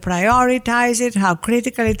 how they prioritize it, how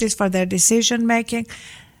critical it is for their decision making.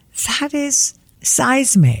 That is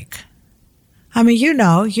seismic. I mean,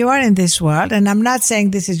 you are in this world, and I'm not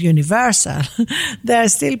saying this is universal. There are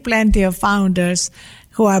still plenty of founders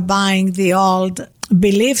who are buying the old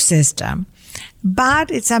belief system. But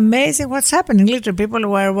it's amazing what's happening. Literally, people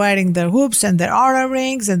were wearing their hoops and their Oura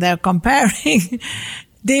rings, and they're comparing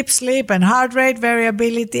deep sleep and heart rate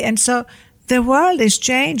variability. And so the world is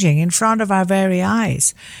changing in front of our very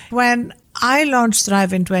eyes. When I launched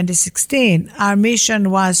Thrive in 2016, our mission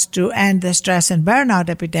was to end the stress and burnout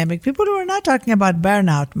epidemic. People were not talking about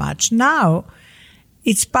burnout much. Now,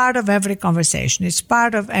 it's part of every conversation. It's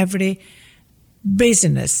part of every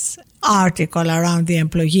business article around the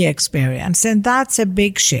employee experience, and that's a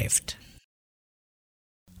big shift.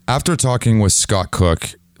 After talking with Scott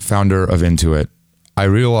Cook, founder of Intuit, I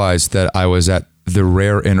realized that I was at the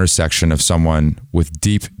rare intersection of someone with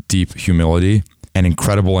deep, deep humility and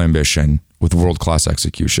incredible ambition with world-class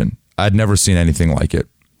execution. I'd never seen anything like it.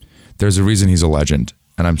 There's a reason he's a legend,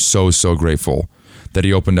 and I'm so, so grateful that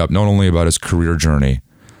he opened up not only about his career journey,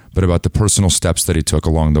 but about the personal steps that he took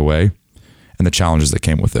along the way and the challenges that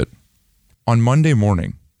came with it. On Monday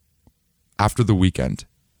morning, after the weekend,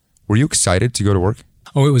 were you excited to go to work?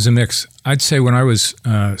 Oh, it was a mix. I'd say when I was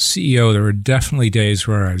CEO, there were definitely days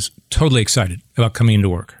where I was totally excited about coming into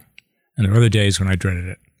work. And there were other days when I dreaded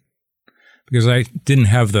it because I didn't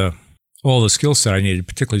have all the skill set I needed,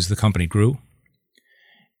 particularly as the company grew.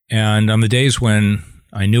 And on the days when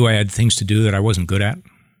I knew I had things to do that I wasn't good at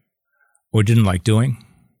or didn't like doing,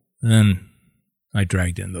 then I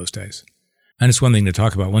dragged in those days. And it's one thing to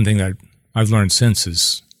talk about. One thing that I've learned since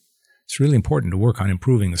is it's really important to work on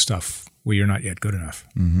improving the stuff where you're not yet good enough.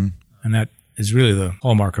 Mm-hmm. And that is really the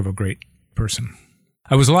hallmark of a great person.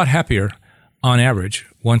 I was a lot happier on average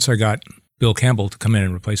once I got Bill Campbell to come in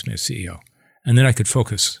and replace me as CEO. And then I could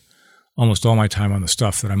focus almost all my time on the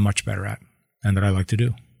stuff that I'm much better at and that I like to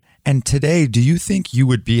do. And today, do you think you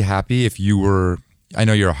would be happy if you were, I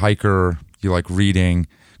know you're a hiker, you like reading,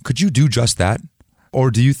 could you do just that?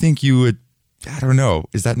 Or do you think you would, I don't know,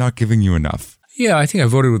 is that not giving you enough? Yeah, I think I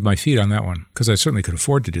voted with my feet on that one because I certainly could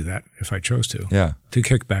afford to do that if I chose to. Yeah. To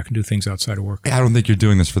kick back and do things outside of work. I don't think you're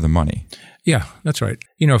doing this for the money. Yeah, that's right.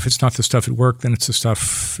 If it's not the stuff at work, then it's the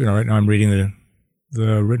stuff, right now I'm reading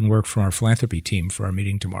the written work from our philanthropy team for our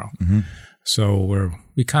meeting tomorrow. Mm-hmm. So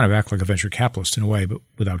we kind of act like a venture capitalist in a way, but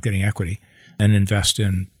without getting equity, and invest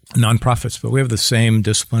in nonprofits. But we have the same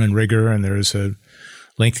discipline and rigor, and there's a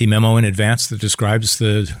lengthy memo in advance that describes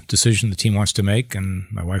the decision the team wants to make, and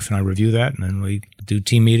my wife and I review that, and then we do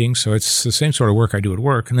team meetings. So it's the same sort of work I do at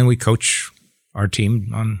work, and then we coach our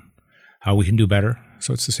team on how we can do better.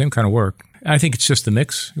 So it's the same kind of work. I think it's just the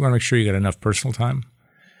mix. You want to make sure you get enough personal time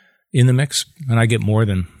in the mix, and I get more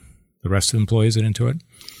than the rest of the employees that into it.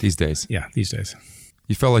 These days? Yeah, these days.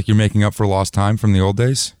 You felt like you're making up for lost time from the old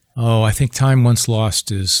days? Oh, I think time once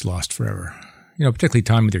lost is lost forever. Particularly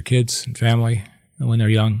time with your kids and family when they're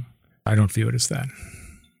young. I don't view it as that.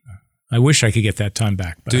 I wish I could get that time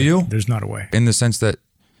back. But do you? There's not a way. In the sense that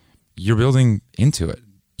you're building into it.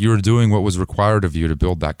 You're doing what was required of you to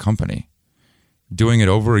build that company. Doing it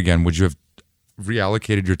over again, would you have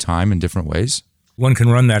reallocated your time in different ways? One can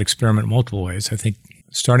run that experiment multiple ways. I think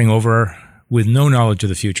starting over with no knowledge of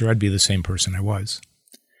the future, I'd be the same person I was.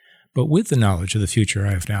 But with the knowledge of the future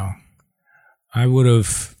I have now, I would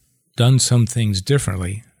have done some things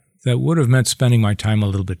differently that would have meant spending my time a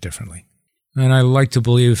little bit differently. And I like to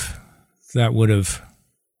believe that would have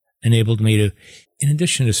enabled me to, in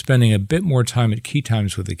addition to spending a bit more time at key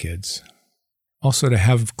times with the kids, also to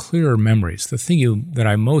have clearer memories. The thing that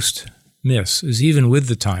I most miss is even with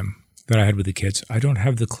the time that I had with the kids, I don't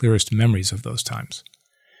have the clearest memories of those times.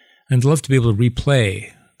 And I'd love to be able to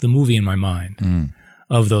replay the movie in my mind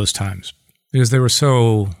of those times because they were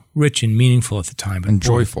so rich and meaningful at the time. And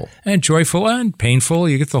joyful. And joyful and painful.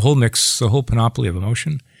 You get the whole mix, the whole panoply of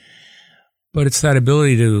emotion. But it's that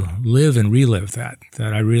ability to live and relive that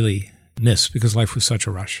I really miss because life was such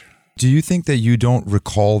a rush. Do you think that you don't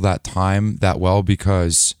recall that time that well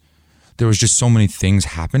because there was just so many things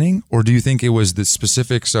happening? Or do you think it was the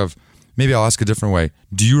specifics of, maybe I'll ask a different way.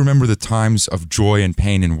 Do you remember the times of joy and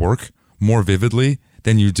pain in work more vividly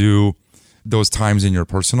than you do those times in your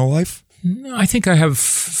personal life? No, I think I have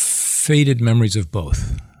faded memories of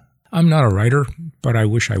both. I'm not a writer, but I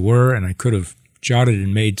wish I were, and I could have jotted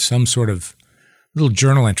and made some sort of little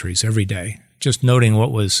journal entries every day, just noting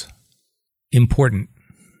what was important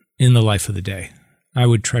in the life of the day. I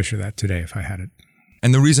would treasure that today if I had it.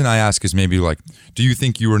 And the reason I ask is maybe like, do you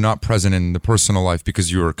think you were not present in the personal life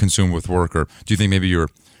because you were consumed with work? Or do you think maybe you're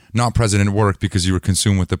not present in work because you were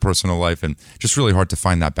consumed with the personal life? And just really hard to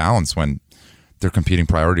find that balance when they're competing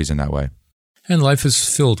priorities in that way. And life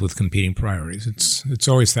is filled with competing priorities. It's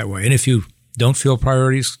always that way. And if you don't feel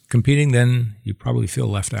priorities competing, then you probably feel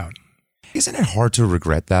left out. Isn't it hard to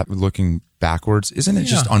regret that looking backwards? Isn't it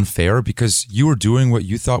just unfair because you were doing what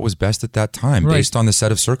you thought was best at that time based on the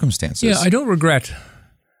set of circumstances? Yeah, I don't regret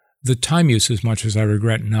the time use as much as I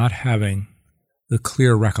regret not having the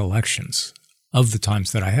clear recollections of the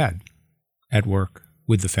times that I had at work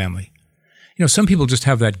with the family. Some people just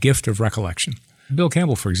have that gift of recollection. Bill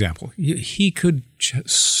Campbell, for example, he could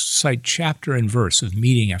cite chapter and verse of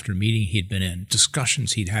meeting after meeting he'd been in,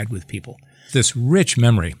 discussions he'd had with people, this rich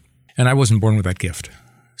memory. And I wasn't born with that gift.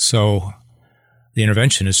 So the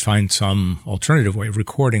intervention is find some alternative way of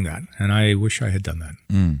recording that. And I wish I had done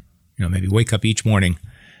that. Maybe wake up each morning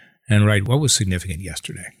and write what was significant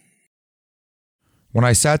yesterday. When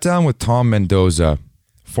I sat down with Tom Mendoza,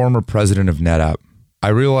 former president of NetApp, I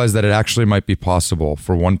realized that it actually might be possible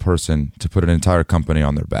for one person to put an entire company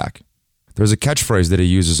on their back. There's a catchphrase that he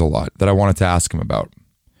uses a lot that I wanted to ask him about.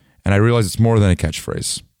 And I realized it's more than a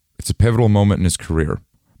catchphrase. It's a pivotal moment in his career.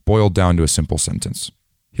 boiled down to a simple sentence.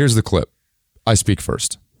 Here's the clip. I speak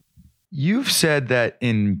first. You've said that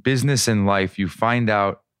in business and life, you find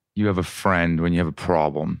out you have a friend when you have a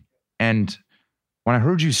problem. And when I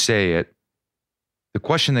heard you say it, the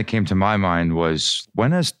question that came to my mind was,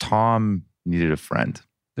 when has Tom needed a friend?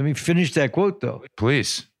 Let me finish that quote, though.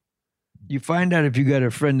 Please. You find out if you got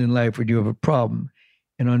a friend in life when you have a problem.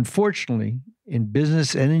 And unfortunately, in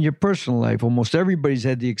business and in your personal life, almost everybody's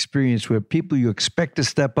had the experience where people you expect to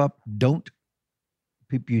step up don't.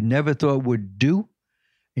 People you never thought would do.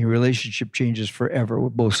 And your relationship changes forever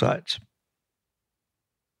with both sides.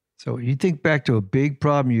 So you think back to a big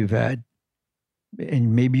problem you've had,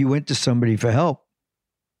 and maybe you went to somebody for help.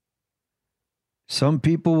 Some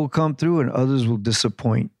people will come through and others will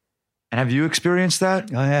disappoint. And have you experienced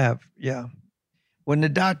that? I have, yeah. When the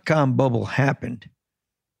dot-com bubble happened,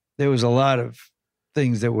 there was a lot of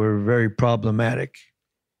things that were very problematic.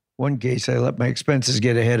 One case, I let my expenses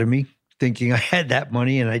get ahead of me, thinking I had that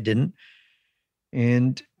money and I didn't.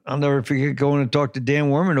 And I'll never forget going to talk to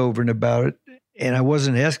Dan Werman about it. And I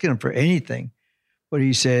wasn't asking him for anything, but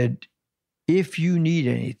he said, if you need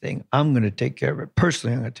anything, I'm going to take care of it.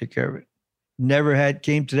 Personally, I'm going to take care of it. Never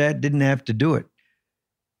came to that, didn't have to do it.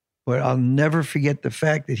 But I'll never forget the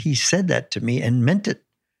fact that he said that to me and meant it.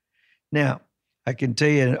 Now, I can tell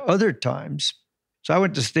you in other times, so I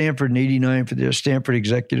went to Stanford in '89 for their Stanford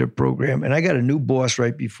Executive Program, and I got a new boss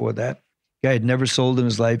right before that. Guy had never sold in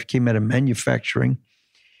his life, came out of manufacturing.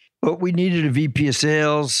 But we needed a VP of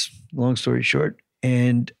sales, long story short.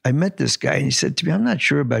 And I met this guy, and he said to me, I'm not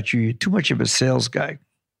sure about you. You're too much of a sales guy.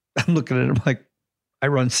 I'm looking at him like, I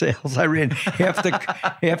run sales. I ran half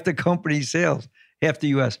the company sales, half the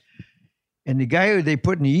U.S. And the guy who they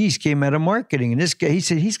put in the East came out of marketing. And this guy, he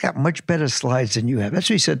said, he's got much better slides than you have. That's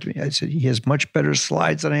what he said to me. I said, he has much better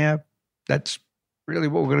slides than I have. That's really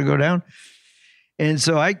what we're going to go down. And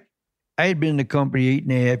so I had been in the company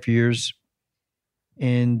 8.5 years.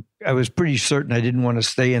 And I was pretty certain I didn't want to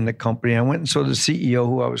stay in the company. I went and saw the CEO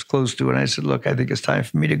who I was close to. And I said, look, I think it's time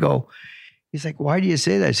for me to go. He's like, why do you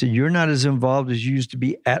say that? I said, you're not as involved as you used to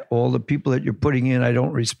be at all. The people that you're putting in, I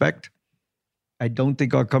don't respect. I don't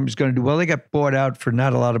think our company's going to do well. They got bought out for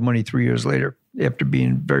not a lot of money 3 years later after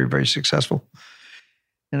being very, very successful.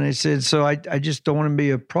 And I said, so I just don't want to be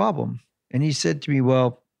a problem. And he said to me,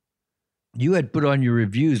 well, you had put on your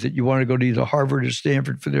reviews that you want to go to either Harvard or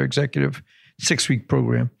Stanford for their executive 6-week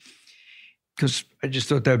program. Because I just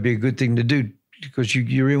thought that would be a good thing to do, because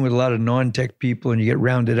you're in with a lot of non-tech people and you get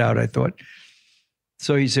rounded out, I thought.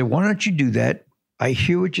 So he said, why don't you do that? I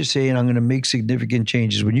hear what you're saying. I'm going to make significant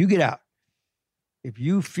changes. When you get out, if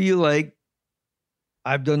you feel like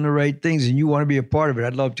I've done the right things and you want to be a part of it,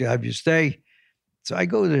 I'd love to have you stay. So I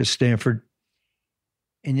go to Stanford,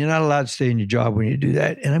 and you're not allowed to stay in your job when you do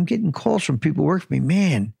that. And I'm getting calls from people who work for me.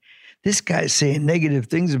 Man, this guy's saying negative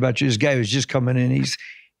things about you. This guy who's just coming in,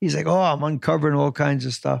 he's like, oh, I'm uncovering all kinds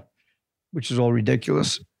of stuff, which is all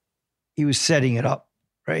ridiculous. He was setting it up,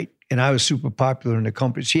 right? And I was super popular in the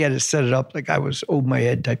company. So he had to set it up like I was over my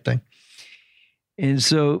head type thing. And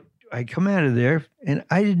so I come out of there, and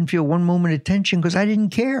I didn't feel one moment of tension because I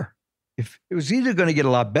didn't care. If it was either going to get a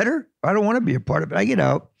lot better, or I don't want to be a part of it. I get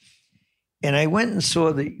out, and I went and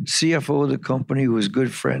saw the CFO of the company, who was a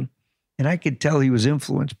good friend. And I could tell he was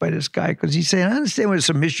influenced by this guy, because he said, I understand there's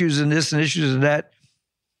some issues in this and issues in that.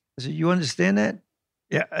 I said, you understand that?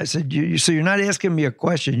 Yeah. I said, so you're not asking me a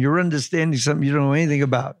question. You're understanding something you don't know anything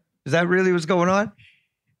about. Is that really what's going on?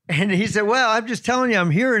 And he said, well, I'm just telling you,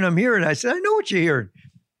 I'm hearing. I said, I know what you're hearing.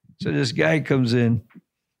 So this guy comes in,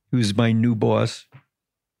 who's my new boss,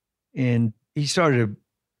 and he started to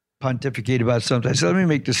pontificate about something. I said, let me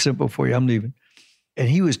make this simple for you. I'm leaving. And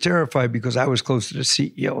he was terrified because I was close to the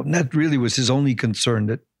CEO. And that really was his only concern,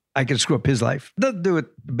 that I could screw up his life. Nothing to do with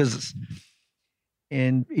the business.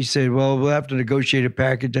 And he said, well, we'll have to negotiate a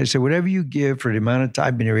package. I said, whatever you give for the amount of time,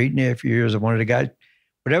 I've been here 8.5 years. I'm one of the guys.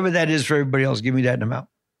 Whatever that is for everybody else, give me that amount.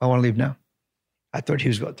 I want to leave now. I thought he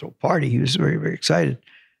was going to throw a party. He was very, very excited.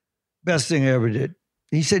 Best thing I ever did.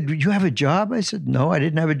 He said, do you have a job? I said, no, I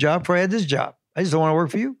didn't have a job before I had this job. I just don't want to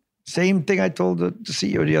work for you. Same thing I told the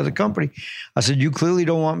CEO of the other company. I said, you clearly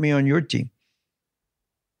don't want me on your team.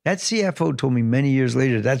 That CFO told me many years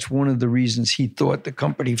later, that's one of the reasons he thought the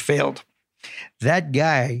company failed. That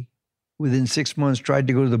guy, within 6 months, tried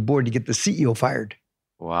to go to the board to get the CEO fired.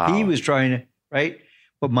 Wow. He was trying to, right?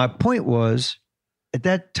 But my point was, at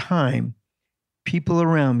that time, people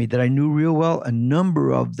around me that I knew real well, a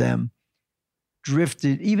number of them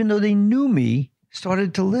drifted, even though they knew me,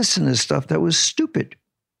 started to listen to stuff that was stupid.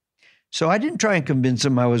 So I didn't try and convince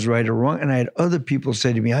them I was right or wrong. And I had other people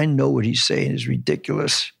say to me, I know what he's saying is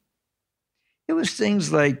ridiculous. It was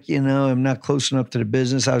things like, I'm not close enough to the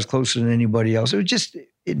business. I was closer than anybody else. It was just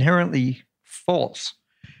inherently false.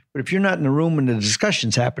 But if you're not in the room when the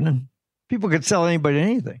discussion's happening, people could sell anybody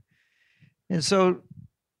anything. And so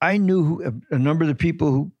I knew a number of the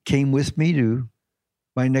people who came with me to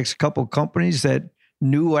my next couple of companies that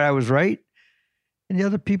knew what I was right. And the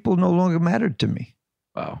other people no longer mattered to me.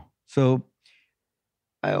 Wow. So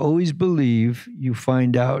I always believe you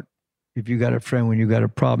find out if you got a friend when you got a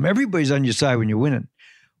problem. Everybody's on your side when you're winning.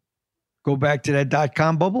 Go back to that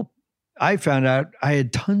 .com bubble. I found out I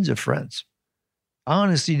had tons of friends. I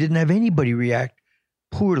honestly didn't have anybody react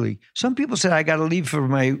poorly. Some people said I got to leave for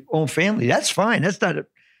my own family. That's fine. That's not it.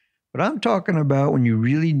 But I'm talking about when you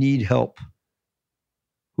really need help,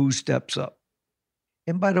 who steps up?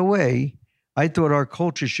 And by the way, I thought our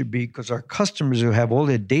culture should be, because our customers who have all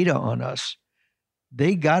their data on us,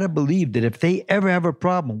 they got to believe that if they ever have a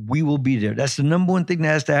problem, we will be there. That's the number one thing that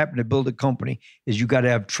has to happen to build a company is you got to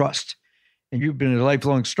have trust. And you've been a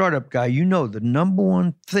lifelong startup guy. You know the number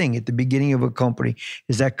one thing at the beginning of a company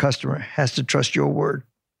is that customer has to trust your word.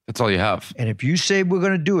 That's all you have. And if you say we're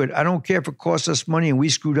going to do it, I don't care if it costs us money and we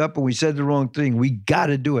screwed up and we said the wrong thing. We got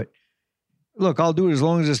to do it. Look, I'll do it as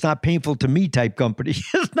long as it's not painful to me type company.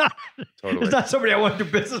 It's not somebody I want to do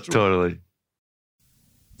business with. Totally.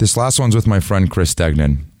 This last one's with my friend Chris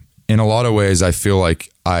Degnan. In a lot of ways, I feel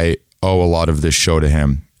like I owe a lot of this show to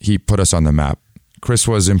him. He put us on the map. Chris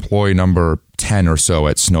was employee number 10 or so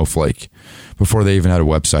at Snowflake before they even had a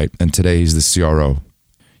website, and today he's the CRO.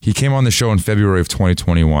 He came on the show in February of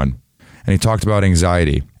 2021, and he talked about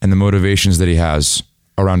anxiety and the motivations that he has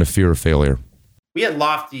around a fear of failure. We had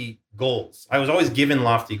lofty goals. I was always given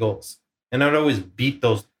lofty goals, and I would always beat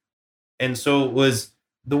those. And so it was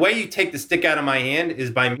the way you take the stick out of my hand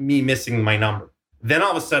is by me missing my number. Then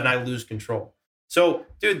all of a sudden I lose control. So,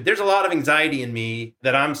 dude, there's a lot of anxiety in me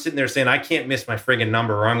that I'm sitting there saying, I can't miss my friggin'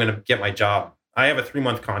 number or I'm going to get my job. I have a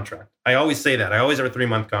 3-month contract. I always say that. I always have a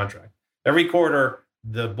 3-month contract. Every quarter,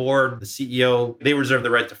 the board, the CEO, they reserve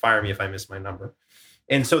the right to fire me if I miss my number.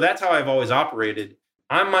 And so that's how I've always operated.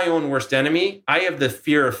 I'm my own worst enemy. I have the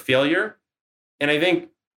fear of failure. And I think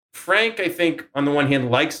Frank, on the one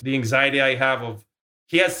hand, likes the anxiety I have of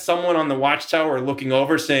he has someone on the watchtower looking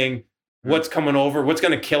over saying, what's coming over? What's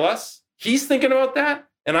going to kill us? He's thinking about that.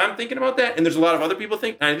 And I'm thinking about that. And there's a lot of other people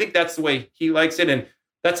think. And I think that's the way he likes it. And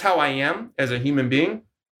that's how I am as a human being.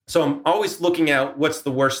 So I'm always looking at what's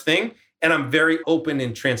the worst thing. And I'm very open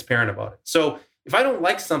and transparent about it. So if I don't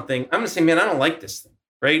like something, I'm going to say, man, I don't like this thing.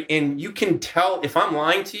 Right. And you can tell if I'm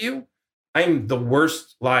lying to you, I'm the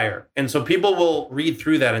worst liar. And so people will read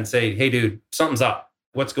through that and say, hey, dude, something's up.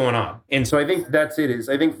 What's going on? And so I think that's it.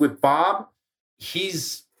 I think with Bob,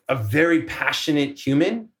 he's a very passionate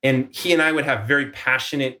human. And he and I would have very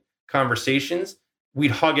passionate conversations.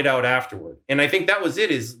 We'd hug it out afterward. And I think that was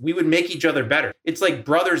it, is we would make each other better. It's like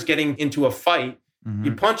brothers getting into a fight. Mm-hmm.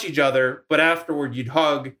 You'd punch each other, but afterward you'd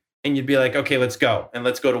hug and you'd be like, okay, let's go. And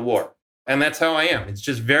let's go to war. And that's how I am. It's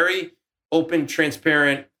just very open,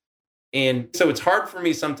 transparent. And so it's hard for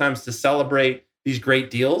me sometimes to celebrate these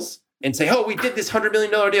great deals and say, oh, we did this $100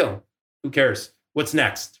 million deal. Who cares? What's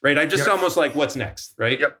next? Right? I just almost like, what's next?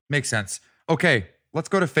 Right? Yep. Makes sense. Okay, let's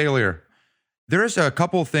go to failure. There's a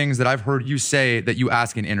couple of things that I've heard you say that you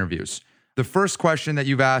ask in interviews. The first question that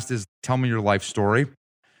you've asked is, tell me your life story.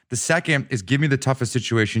 The second is, give me the toughest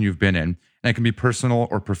situation you've been in. And it can be personal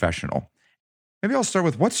or professional. Maybe I'll start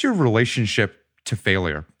with, what's your relationship to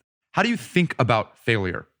failure? How do you think about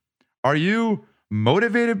failure? Are you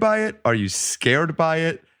motivated by it? Are you scared by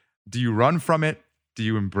it? Do you run from it? Do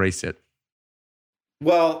you embrace it?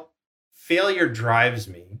 Well, failure drives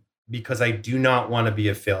me because I do not want to be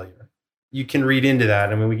a failure. You can read into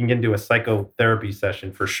that. I mean, we can get into a psychotherapy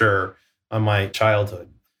session for sure on my childhood.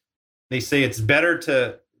 They say it's better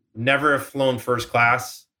to never have flown first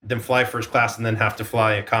class than fly first class and then have to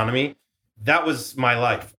fly economy. That was my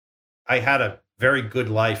life. I had a very good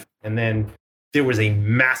life. And then there was a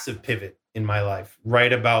massive pivot in my life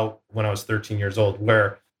right about when I was 13 years old,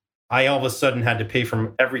 where I all of a sudden had to pay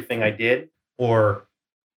for everything I did, or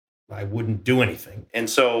I wouldn't do anything. And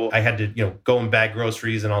so I had to, go and bag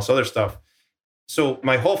groceries and all this other stuff. So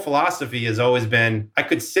my whole philosophy has always been, I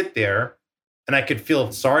could sit there and I could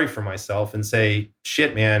feel sorry for myself and say,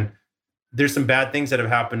 shit, man, there's some bad things that have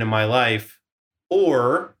happened in my life.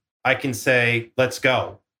 Or I can say, let's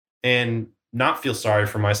go, and not feel sorry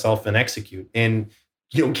for myself and execute. And,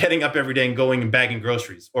 getting up every day and going and bagging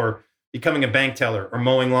groceries, or becoming a bank teller, or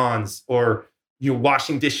mowing lawns, or,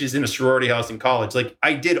 washing dishes in a sorority house in college. Like,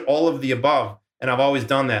 I did all of the above, and I've always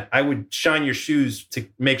done that. I would shine your shoes to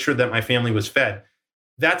make sure that my family was fed.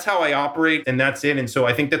 That's how I operate, and that's it. And so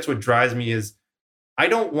I think that's what drives me, is I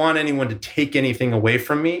don't want anyone to take anything away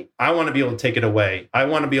from me. I want to be able to take it away. I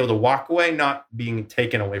want to be able to walk away, not being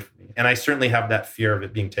taken away from me. And I certainly have that fear of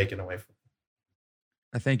it being taken away from me.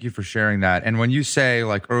 I thank you for sharing that. And when you say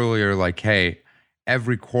like earlier, like, hey,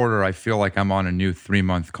 every quarter I feel like I'm on a new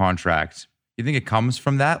 3-month contract, you think it comes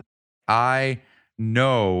from that? I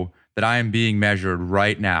know that I am being measured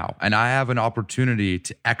right now, and I have an opportunity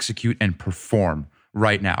to execute and perform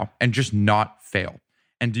right now and just not fail.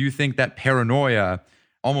 And do you think that paranoia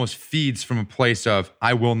almost feeds from a place of,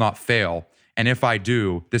 I will not fail, and if I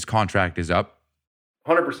do, this contract is up?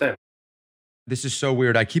 100%. This is so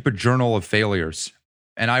weird. I keep a journal of failures,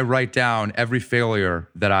 and I write down every failure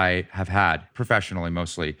that I have had, professionally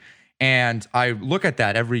mostly. And I look at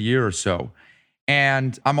that every year or so.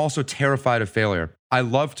 And I'm also terrified of failure. I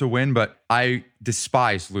love to win, but I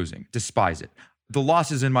despise losing, despise it. The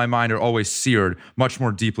losses in my mind are always seared much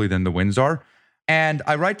more deeply than the wins are. And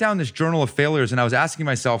I write down this journal of failures, and I was asking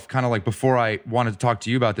myself, kind of like before I wanted to talk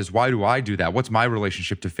to you about this, why do I do that? What's my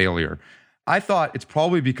relationship to failure? I thought it's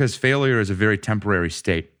probably because failure is a very temporary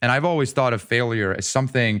state. And I've always thought of failure as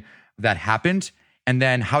something that happened, and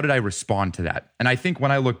then how did I respond to that? And I think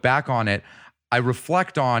when I look back on it, I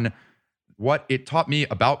reflect on what it taught me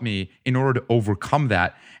about me in order to overcome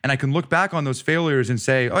that. And I can look back on those failures and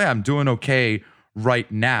say, oh yeah, I'm doing okay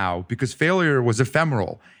right now, because failure was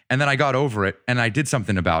ephemeral. And then I got over it and I did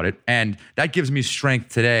something about it. And that gives me strength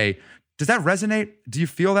today. Does that resonate? Do you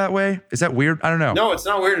feel that way? Is that weird? I don't know. No, it's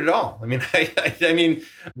not weird at all. I mean, I mean,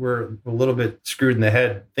 we're a little bit screwed in the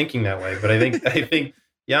head thinking that way, but I think,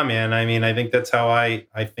 yeah, man. I mean, I think that's how I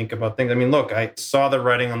think about things. I mean, look, I saw the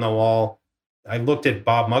writing on the wall. I looked at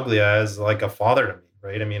Bob Muglia as like a father to me,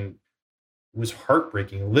 right? I mean, it was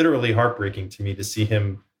heartbreaking, literally heartbreaking to me to see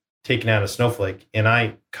him taken out of Snowflake. And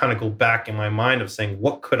I kind of go back in my mind of saying,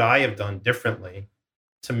 what could I have done differently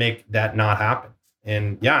to make that not happen?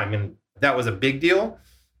 And yeah, I mean, that was a big deal.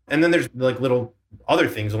 And then there's like little other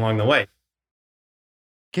things along the way.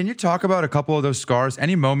 Can you talk about a couple of those scars?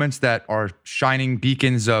 Any moments that are shining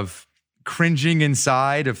beacons of cringing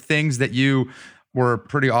inside, of things that you were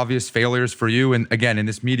pretty obvious failures for you? And again, in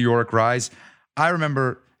this meteoric rise, I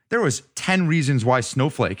remember there was 10 reasons why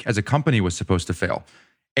Snowflake as a company was supposed to fail.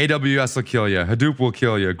 AWS will kill you. Hadoop will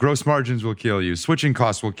kill you. Gross margins will kill you. Switching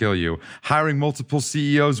costs will kill you. Hiring multiple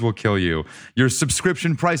CEOs will kill you. Your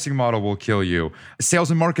subscription pricing model will kill you. Sales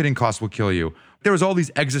and marketing costs will kill you. There was all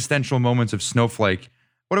these existential moments of Snowflake.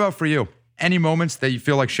 What about for you? Any moments that you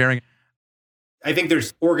feel like sharing? I think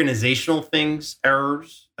there's organizational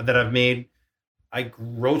errors that I've made. I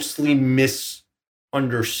grossly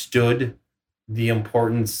misunderstood the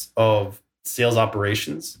importance of sales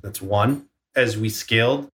operations. That's one. As we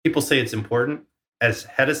scaled, people say it's important. As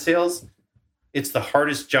head of sales, it's the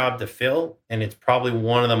hardest job to fill. And it's probably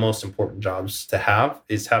one of the most important jobs to have,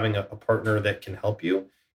 is having a partner that can help you.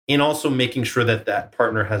 And also making sure that that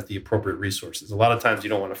partner has the appropriate resources. A lot of times you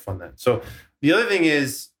don't want to fund that. So the other thing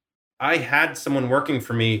is, I had someone working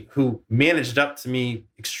for me who managed up to me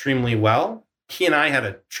extremely well. He and I had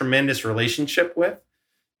a tremendous relationship with.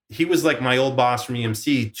 He was like my old boss from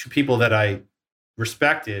EMC, two people that I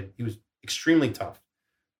respected. He was extremely tough,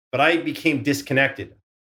 but I became disconnected.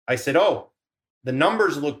 I said, oh, the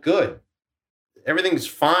numbers look good. Everything's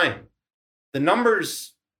fine. The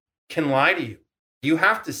numbers can lie to you. You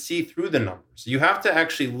have to see through the numbers. You have to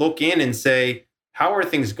actually look in and say, how are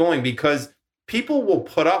things going? Because people will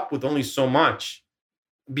put up with only so much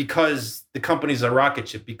because the company's a rocket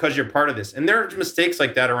ship, because you're part of this. And there are mistakes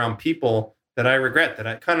like that around people that I regret, that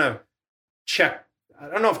I kind of check. I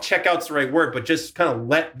don't know if checkout's the right word, but just kind of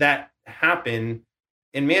let that happen.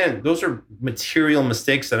 And man, those are material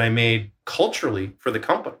mistakes that I made culturally for the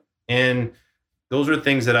company. And those are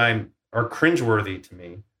things that are cringeworthy to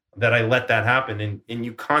me, that I let that happen. And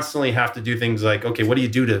you constantly have to do things like, okay, what do you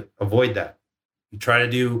do to avoid that? You try to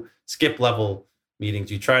do skip level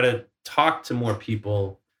meetings. You try to talk to more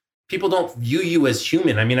people. People don't view you as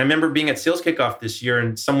human. I mean, I remember being at Sales Kickoff this year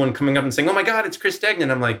and someone coming up and saying, oh my God, it's Chris Degnan.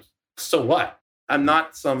 I'm like, so what? I'm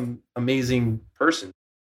not some amazing person.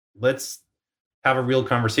 Let's have a real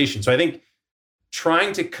conversation. So I think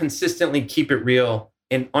trying to consistently keep it real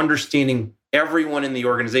and understanding everyone in the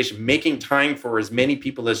organization, making time for as many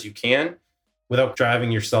people as you can without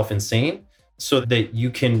driving yourself insane, so that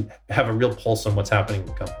you can have a real pulse on what's happening in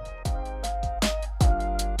the company.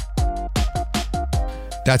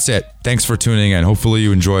 That's it. Thanks for tuning in. Hopefully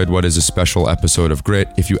you enjoyed what is a special episode of Grit.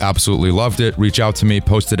 If you absolutely loved it, reach out to me,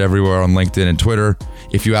 post it everywhere on LinkedIn and Twitter.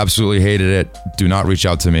 If you absolutely hated it, do not reach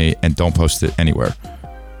out to me and don't post it anywhere.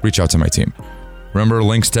 Reach out to my team. Remember,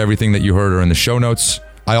 links to everything that you heard are in the show notes.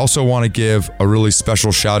 I also want to give a really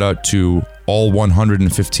special shout out to all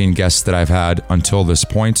 115 guests that I've had until this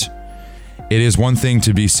point. It is one thing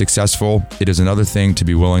to be successful. It is another thing to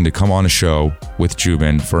be willing to come on a show with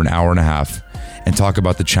Joubin for an hour and a half and talk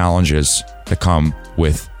about the challenges that come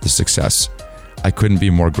with the success. I couldn't be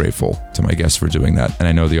more grateful to my guests for doing that, and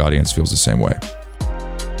I know the audience feels the same way.